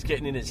 Yeah, he's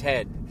getting in his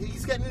head.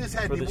 He's getting in his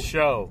head for the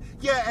show.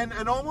 Yeah,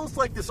 and almost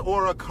like this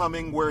aura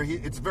coming where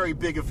it's very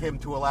big of him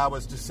to allow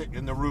us to sit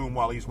in the room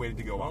while he's waiting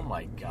to go on. Oh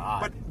my God!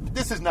 But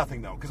this is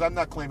nothing though, because I'm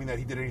not claiming that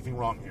he did anything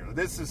wrong here.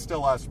 This is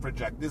still us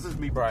This is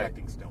me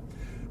projecting still.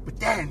 But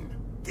then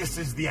this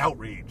is the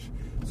outrage.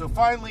 So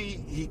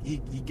finally,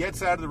 he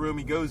gets out of the room.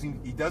 He goes.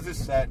 He does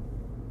his set.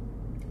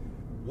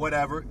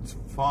 Whatever, it's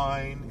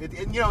fine.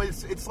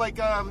 It's like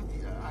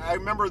I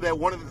remember that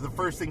one of the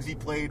first things he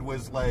played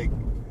was like,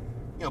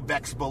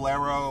 Beck's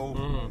Bolero.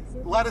 Mm-hmm.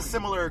 A lot of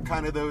similar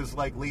kind of those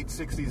like late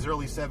 '60s,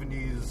 early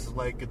 '70s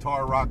like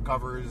guitar rock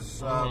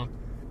covers. Mm-hmm.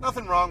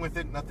 Nothing wrong with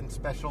it, nothing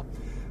special.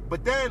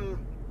 But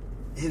then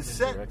his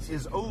set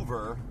is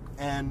over,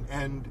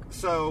 and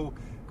so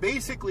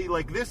basically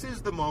like this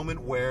is the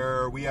moment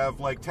where we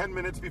have like 10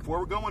 minutes before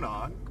we're going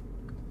on,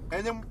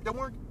 and then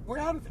we're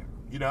out of there.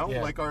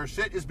 Like our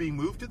shit is being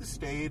moved to the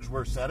stage.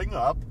 We're setting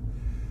up.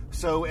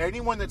 So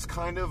anyone that's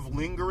kind of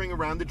lingering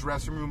around the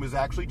dressing room is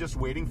actually just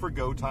waiting for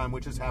go time,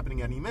 which is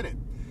happening any minute.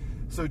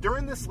 So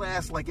during this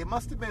last, like, it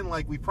must have been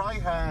like we probably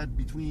had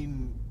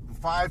between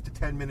 5 to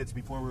 10 minutes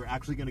before we were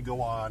actually going to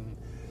go on.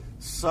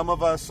 Some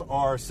of us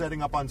are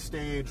setting up on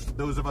stage.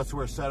 Those of us who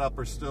are set up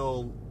are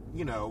still,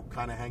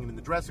 kind of hanging in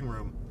the dressing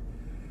room.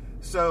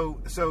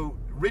 So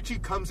Richie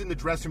comes in the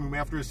dressing room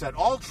after his set,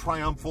 all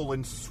triumphal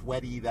and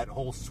sweaty, that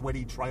whole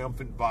sweaty,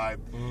 triumphant vibe.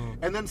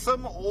 And then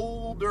some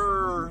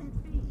older,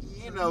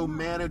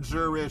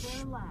 manager-ish,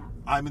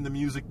 I'm in the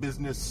music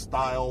business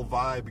style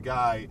vibe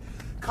guy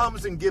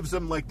comes and gives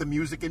him, like, the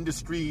music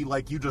industry,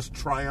 like, you just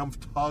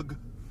triumphed hug.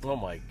 Oh,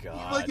 my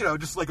God. Like,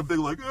 just like a big,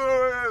 like,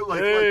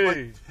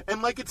 hey.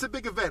 And, like, it's a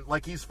big event.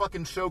 Like, he's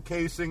fucking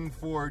showcasing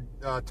for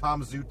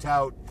Tom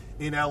Zutaut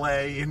in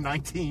L.A. in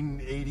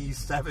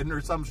 1987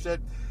 or some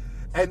shit.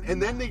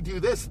 And then they do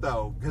this,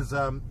 though, because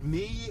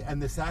me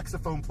and the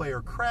saxophone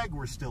player Craig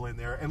were still in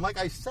there. And like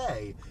I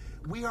say,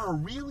 we are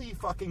really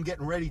fucking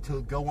getting ready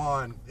to go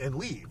on and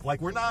leave. Like,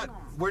 we're not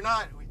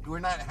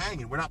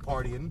hanging. We're not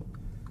partying.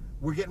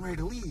 We're getting ready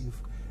to leave.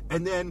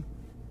 And then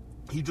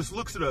he just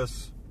looks at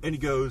us and he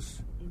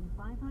goes,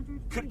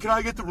 can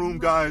I get the room,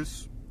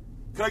 guys?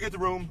 Can I get the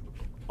room?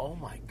 Oh,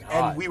 my God.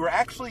 And we were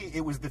actually,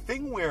 it was the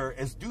thing where,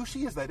 as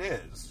douchey as that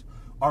is,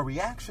 our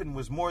reaction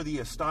was more the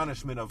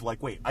astonishment of,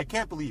 like, wait, I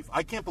can't believe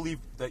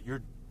that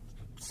you're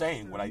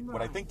saying what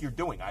I think you're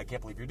doing. I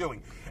can't believe you're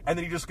doing. And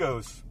then he just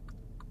goes,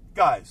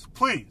 guys,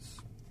 please.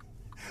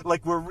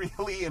 Like, we're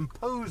really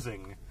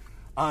imposing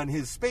on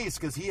his space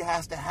because he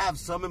has to have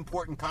some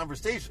important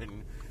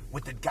conversation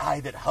with the guy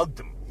that hugged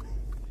him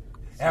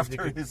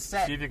after his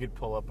set. See if you could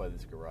pull up by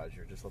this garage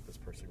here. Just let this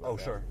person go. Oh,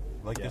 back. sure.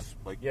 Like yeah. this.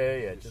 Like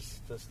yeah.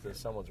 Just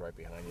someone's right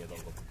behind you.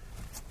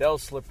 They'll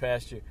slip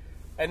past you.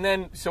 And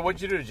then, so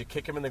what'd you do? Did you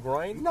kick him in the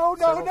groin? No.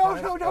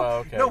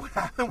 Oh, okay. No, what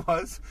happened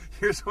was,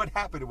 here's what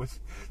happened. It was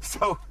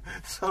so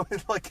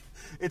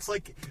it's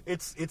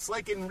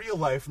like in real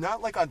life,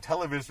 not like on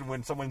television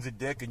when someone's a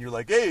dick and you're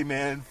like, hey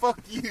man, fuck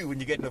you, when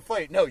you get in a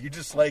fight. No, you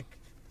just like,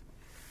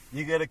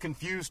 you get a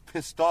confused,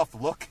 pissed off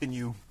look and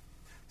you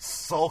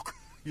sulk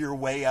your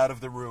way out of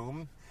the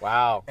room.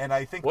 Wow. And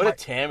I think what did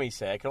Tammy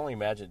say? I can only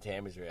imagine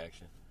Tammy's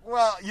reaction.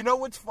 Well, you know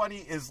what's funny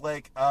is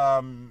like,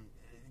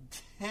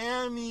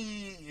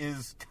 Tammy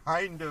is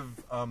kind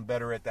of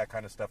better at that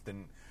kind of stuff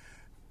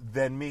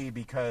than me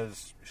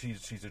because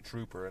she's a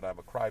trooper and I'm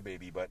a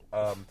crybaby. But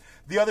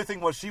the other thing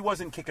was she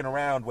wasn't kicking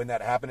around when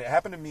that happened. It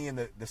happened to me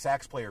and the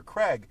sax player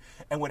Craig.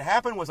 And what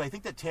happened was I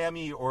think that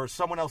Tammy or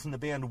someone else in the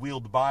band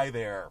wheeled by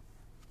there.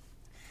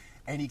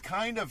 And he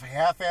kind of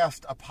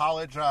half-assed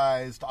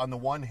apologized on the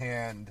one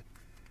hand,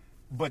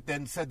 but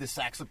then said the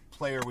sax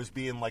player was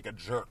being like a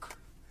jerk.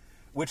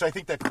 Which I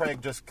think that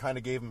Craig just kind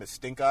of gave him a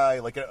stink eye,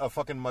 like a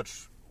fucking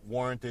much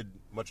warranted,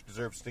 much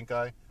deserved stink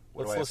eye.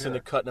 Let's listen to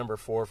cut number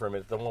 4 for a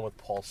minute, the one with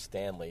Paul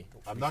Stanley.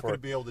 I'm not going to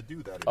be able to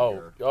do that.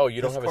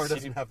 You don't have a CD?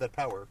 Doesn't have that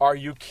power. Are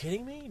you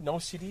kidding me? No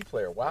CD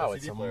player. Wow, no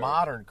it's CD a player.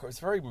 modern car. It's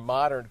a very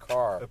modern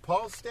car.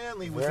 Paul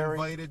Stanley was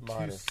invited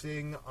to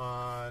sing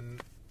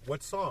on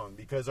what song?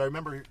 Because I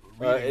remember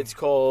reading... it's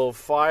called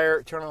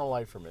Fire. Turn on a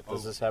light for a minute.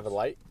 Does this have a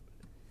light?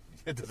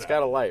 It's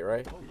got a light,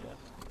 right? Oh, yeah.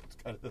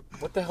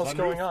 What the hell's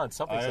going on?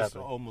 Something's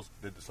happening. I almost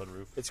did the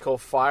sunroof. It's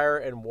called Fire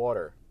and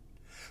Water.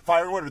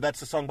 Fire and Water,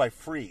 that's a song by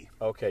Free.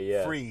 Okay,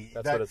 yeah. Free.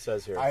 That's what it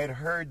says here. I had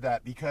heard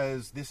that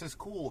because this is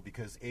cool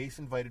because Ace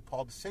invited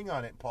Paul to sing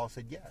on it and Paul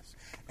said yes.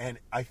 And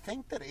I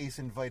think that Ace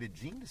invited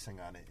Gene to sing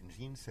on it and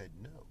Gene said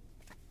no.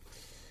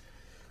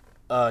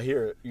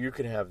 Here, you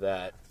can have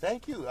that.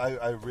 Thank you.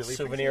 I really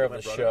souvenir of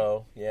the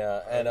show.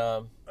 Yeah, and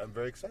I'm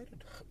very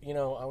excited. You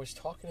know, I was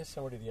talking to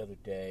somebody the other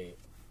day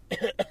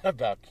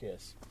about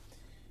Kiss.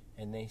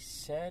 And they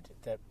said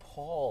that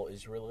Paul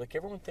is really... Like,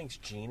 everyone thinks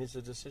Gene is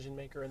the decision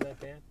maker in that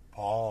band.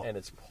 Paul. And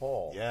it's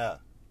Paul. Yeah.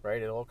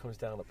 Right? It all comes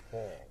down to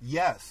Paul.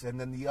 Yes. And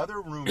then the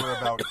other rumor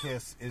about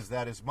Kiss is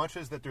that as much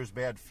as that there's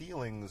bad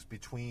feelings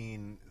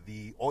between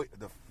the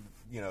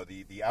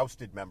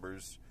ousted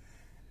members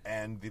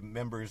and the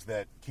members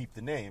that keep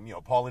the name,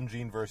 Paul and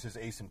Gene versus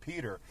Ace and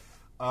Peter,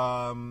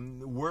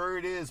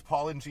 word is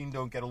Paul and Gene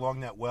don't get along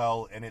that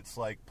well, and it's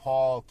like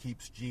Paul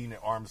keeps Gene at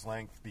arm's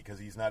length because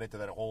he's not into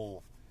that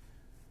whole...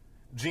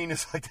 Gene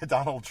is like the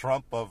Donald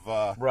Trump of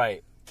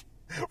right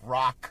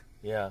rock.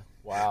 Yeah,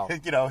 wow.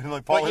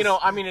 Like Paul. But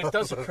I mean, it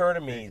does occur to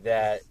me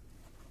that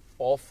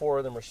all 4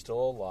 of them are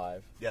still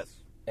alive.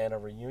 Yes. And a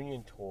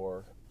reunion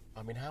tour.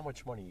 I mean, how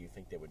much money do you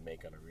think they would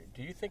make on a reunion?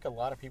 Do you think a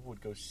lot of people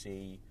would go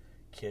see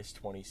Kiss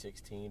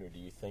 2016, or do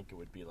you think it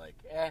would be like,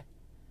 I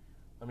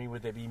mean,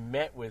 would they be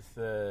met with?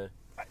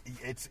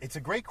 It's a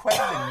great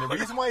question. And the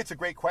reason why it's a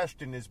great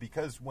question is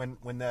because when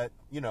that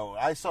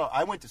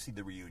I went to see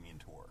the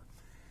reunion tour.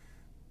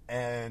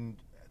 And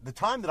the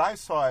time that I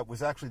saw it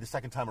was actually the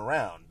second time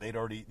around. They'd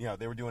already,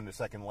 they were doing the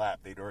second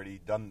lap. They'd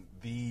already done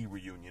the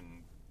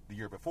reunion the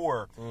year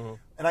before. Mm-hmm.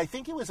 And I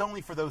think it was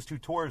only for those 2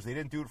 tours. They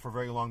didn't do it for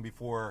very long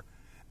before.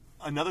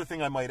 Another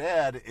thing I might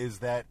add is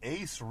that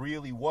Ace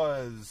really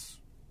was,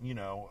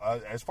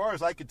 as far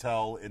as I could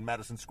tell, in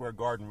Madison Square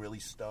Garden, really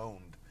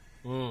stoned.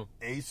 Mm.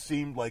 Ace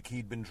seemed like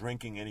he'd been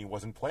drinking and he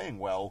wasn't playing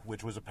well,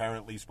 which was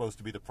apparently supposed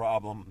to be the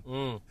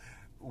problem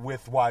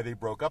with why they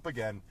broke up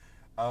again.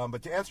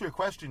 But to answer your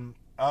question,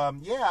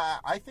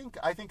 I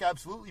think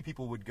absolutely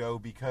people would go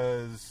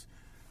because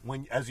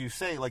when, as you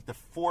say, like the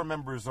 4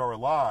 members are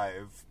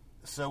alive,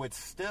 so it's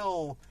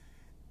still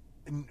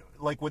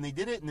like when they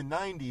did it in the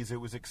 90s, it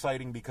was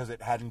exciting because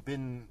it hadn't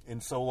been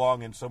in so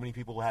long and so many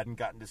people hadn't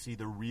gotten to see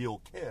the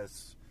real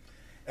Kiss.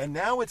 And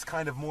now it's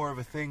kind of more of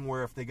a thing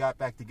where if they got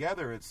back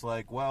together, it's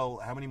like,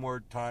 well, how many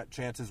more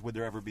chances would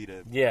there ever be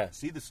to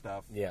see the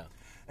stuff? Yeah.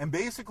 And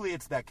basically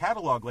it's that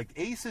catalog. Like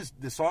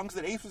the songs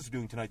that Ace was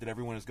doing tonight that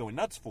everyone is going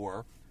nuts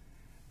for,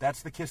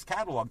 that's the Kiss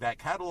catalog. That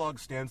catalog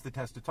stands the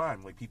test of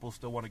time. Like, people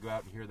still want to go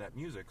out and hear that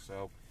music,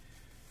 so...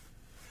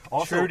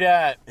 Also, true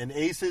that. And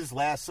Ace's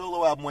last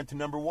solo album went to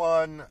number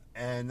 1,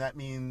 and that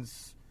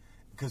means...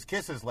 Because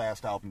Kiss's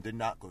last album did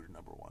not go to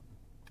number 1.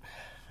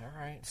 All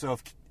right. So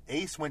if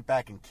Ace went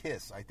back and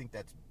Kiss, I think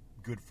that's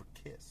good for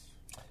Kiss.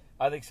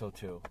 I think so,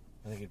 too.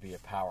 I think it'd be a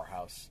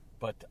powerhouse.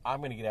 But I'm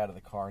going to get out of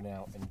the car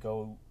now and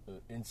go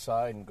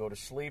inside and go to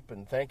sleep.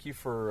 And thank you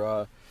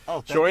for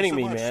joining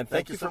me, man.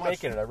 Thank you for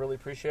making it. I really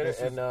appreciate it.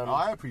 And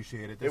I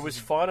appreciate it. It was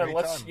fun. And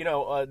let's,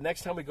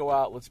 next time we go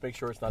out, let's make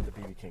sure it's not the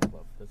B.B. King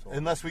Club. That's all.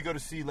 Unless we go to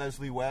see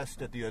Leslie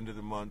West at the end of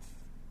the month.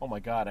 Oh my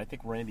God! I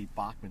think Randy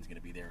Bachman's going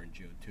to be there in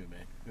June too,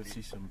 man. Go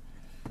see some.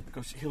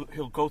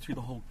 He'll go through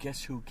the whole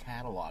Guess Who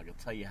catalog. He'll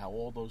tell you how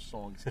all those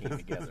songs came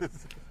together.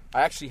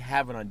 I actually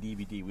have it on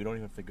DVD. We don't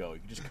even have to go. You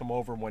can just come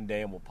over one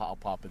day and I'll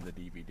pop in the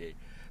DVD.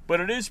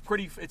 But it is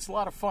it's a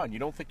lot of fun. You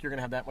don't think you're going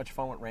to have that much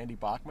fun with Randy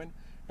Bachman,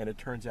 and it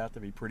turns out to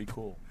be pretty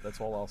cool. That's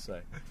all I'll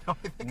say.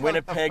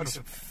 Winnipeg's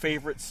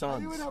favorite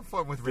sons. You would have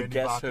fun with the Randy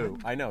Guess Bachman. Who.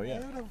 I know, yeah.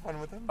 You would have fun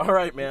with him. All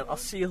right, man. I'll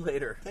see you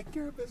later. Take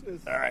care of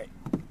business. All right.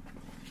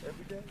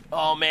 Every day.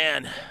 Oh,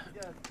 man.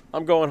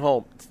 I'm going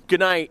home.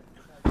 Good night.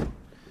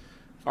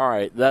 All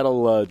right,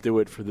 that'll do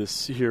it for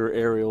this here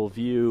aerial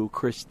view.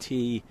 Chris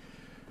T.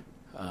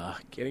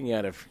 Getting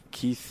out of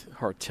Keith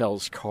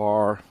Hartel's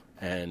car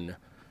and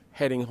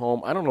heading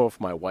home. I don't know if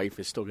my wife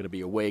is still going to be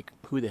awake.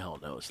 Who the hell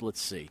knows?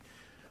 Let's see.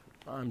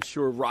 I'm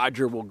sure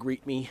Roger will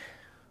greet me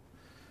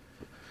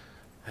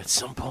at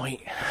some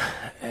point.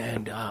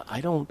 And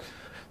I don't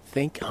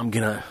think I'm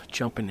going to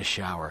jump in the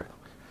shower,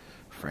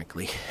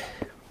 frankly.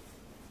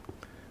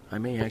 I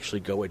may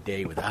actually go a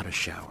day without a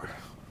shower.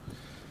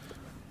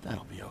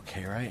 That'll be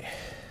okay, right?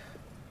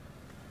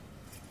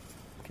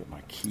 Get my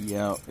key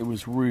out. It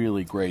was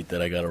really great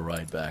that I got a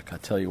ride back. I'll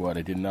tell you what,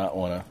 I did not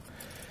want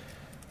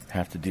to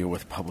have to deal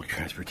with public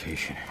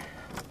transportation.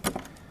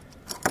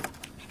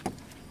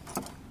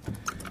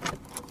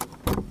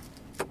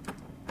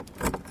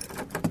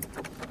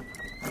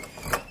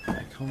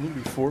 Back home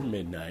before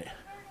midnight.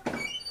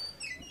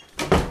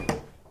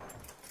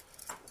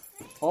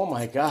 Oh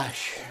my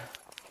gosh.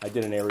 I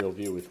did an aerial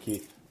view with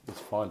Keith. It was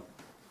fun.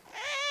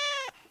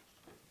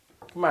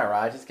 Come on,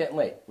 Raj. It's getting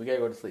late. We gotta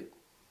go to sleep.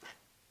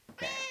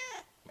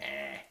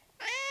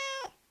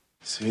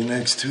 See you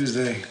next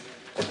Tuesday.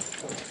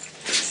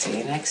 See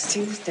you next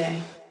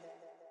Tuesday.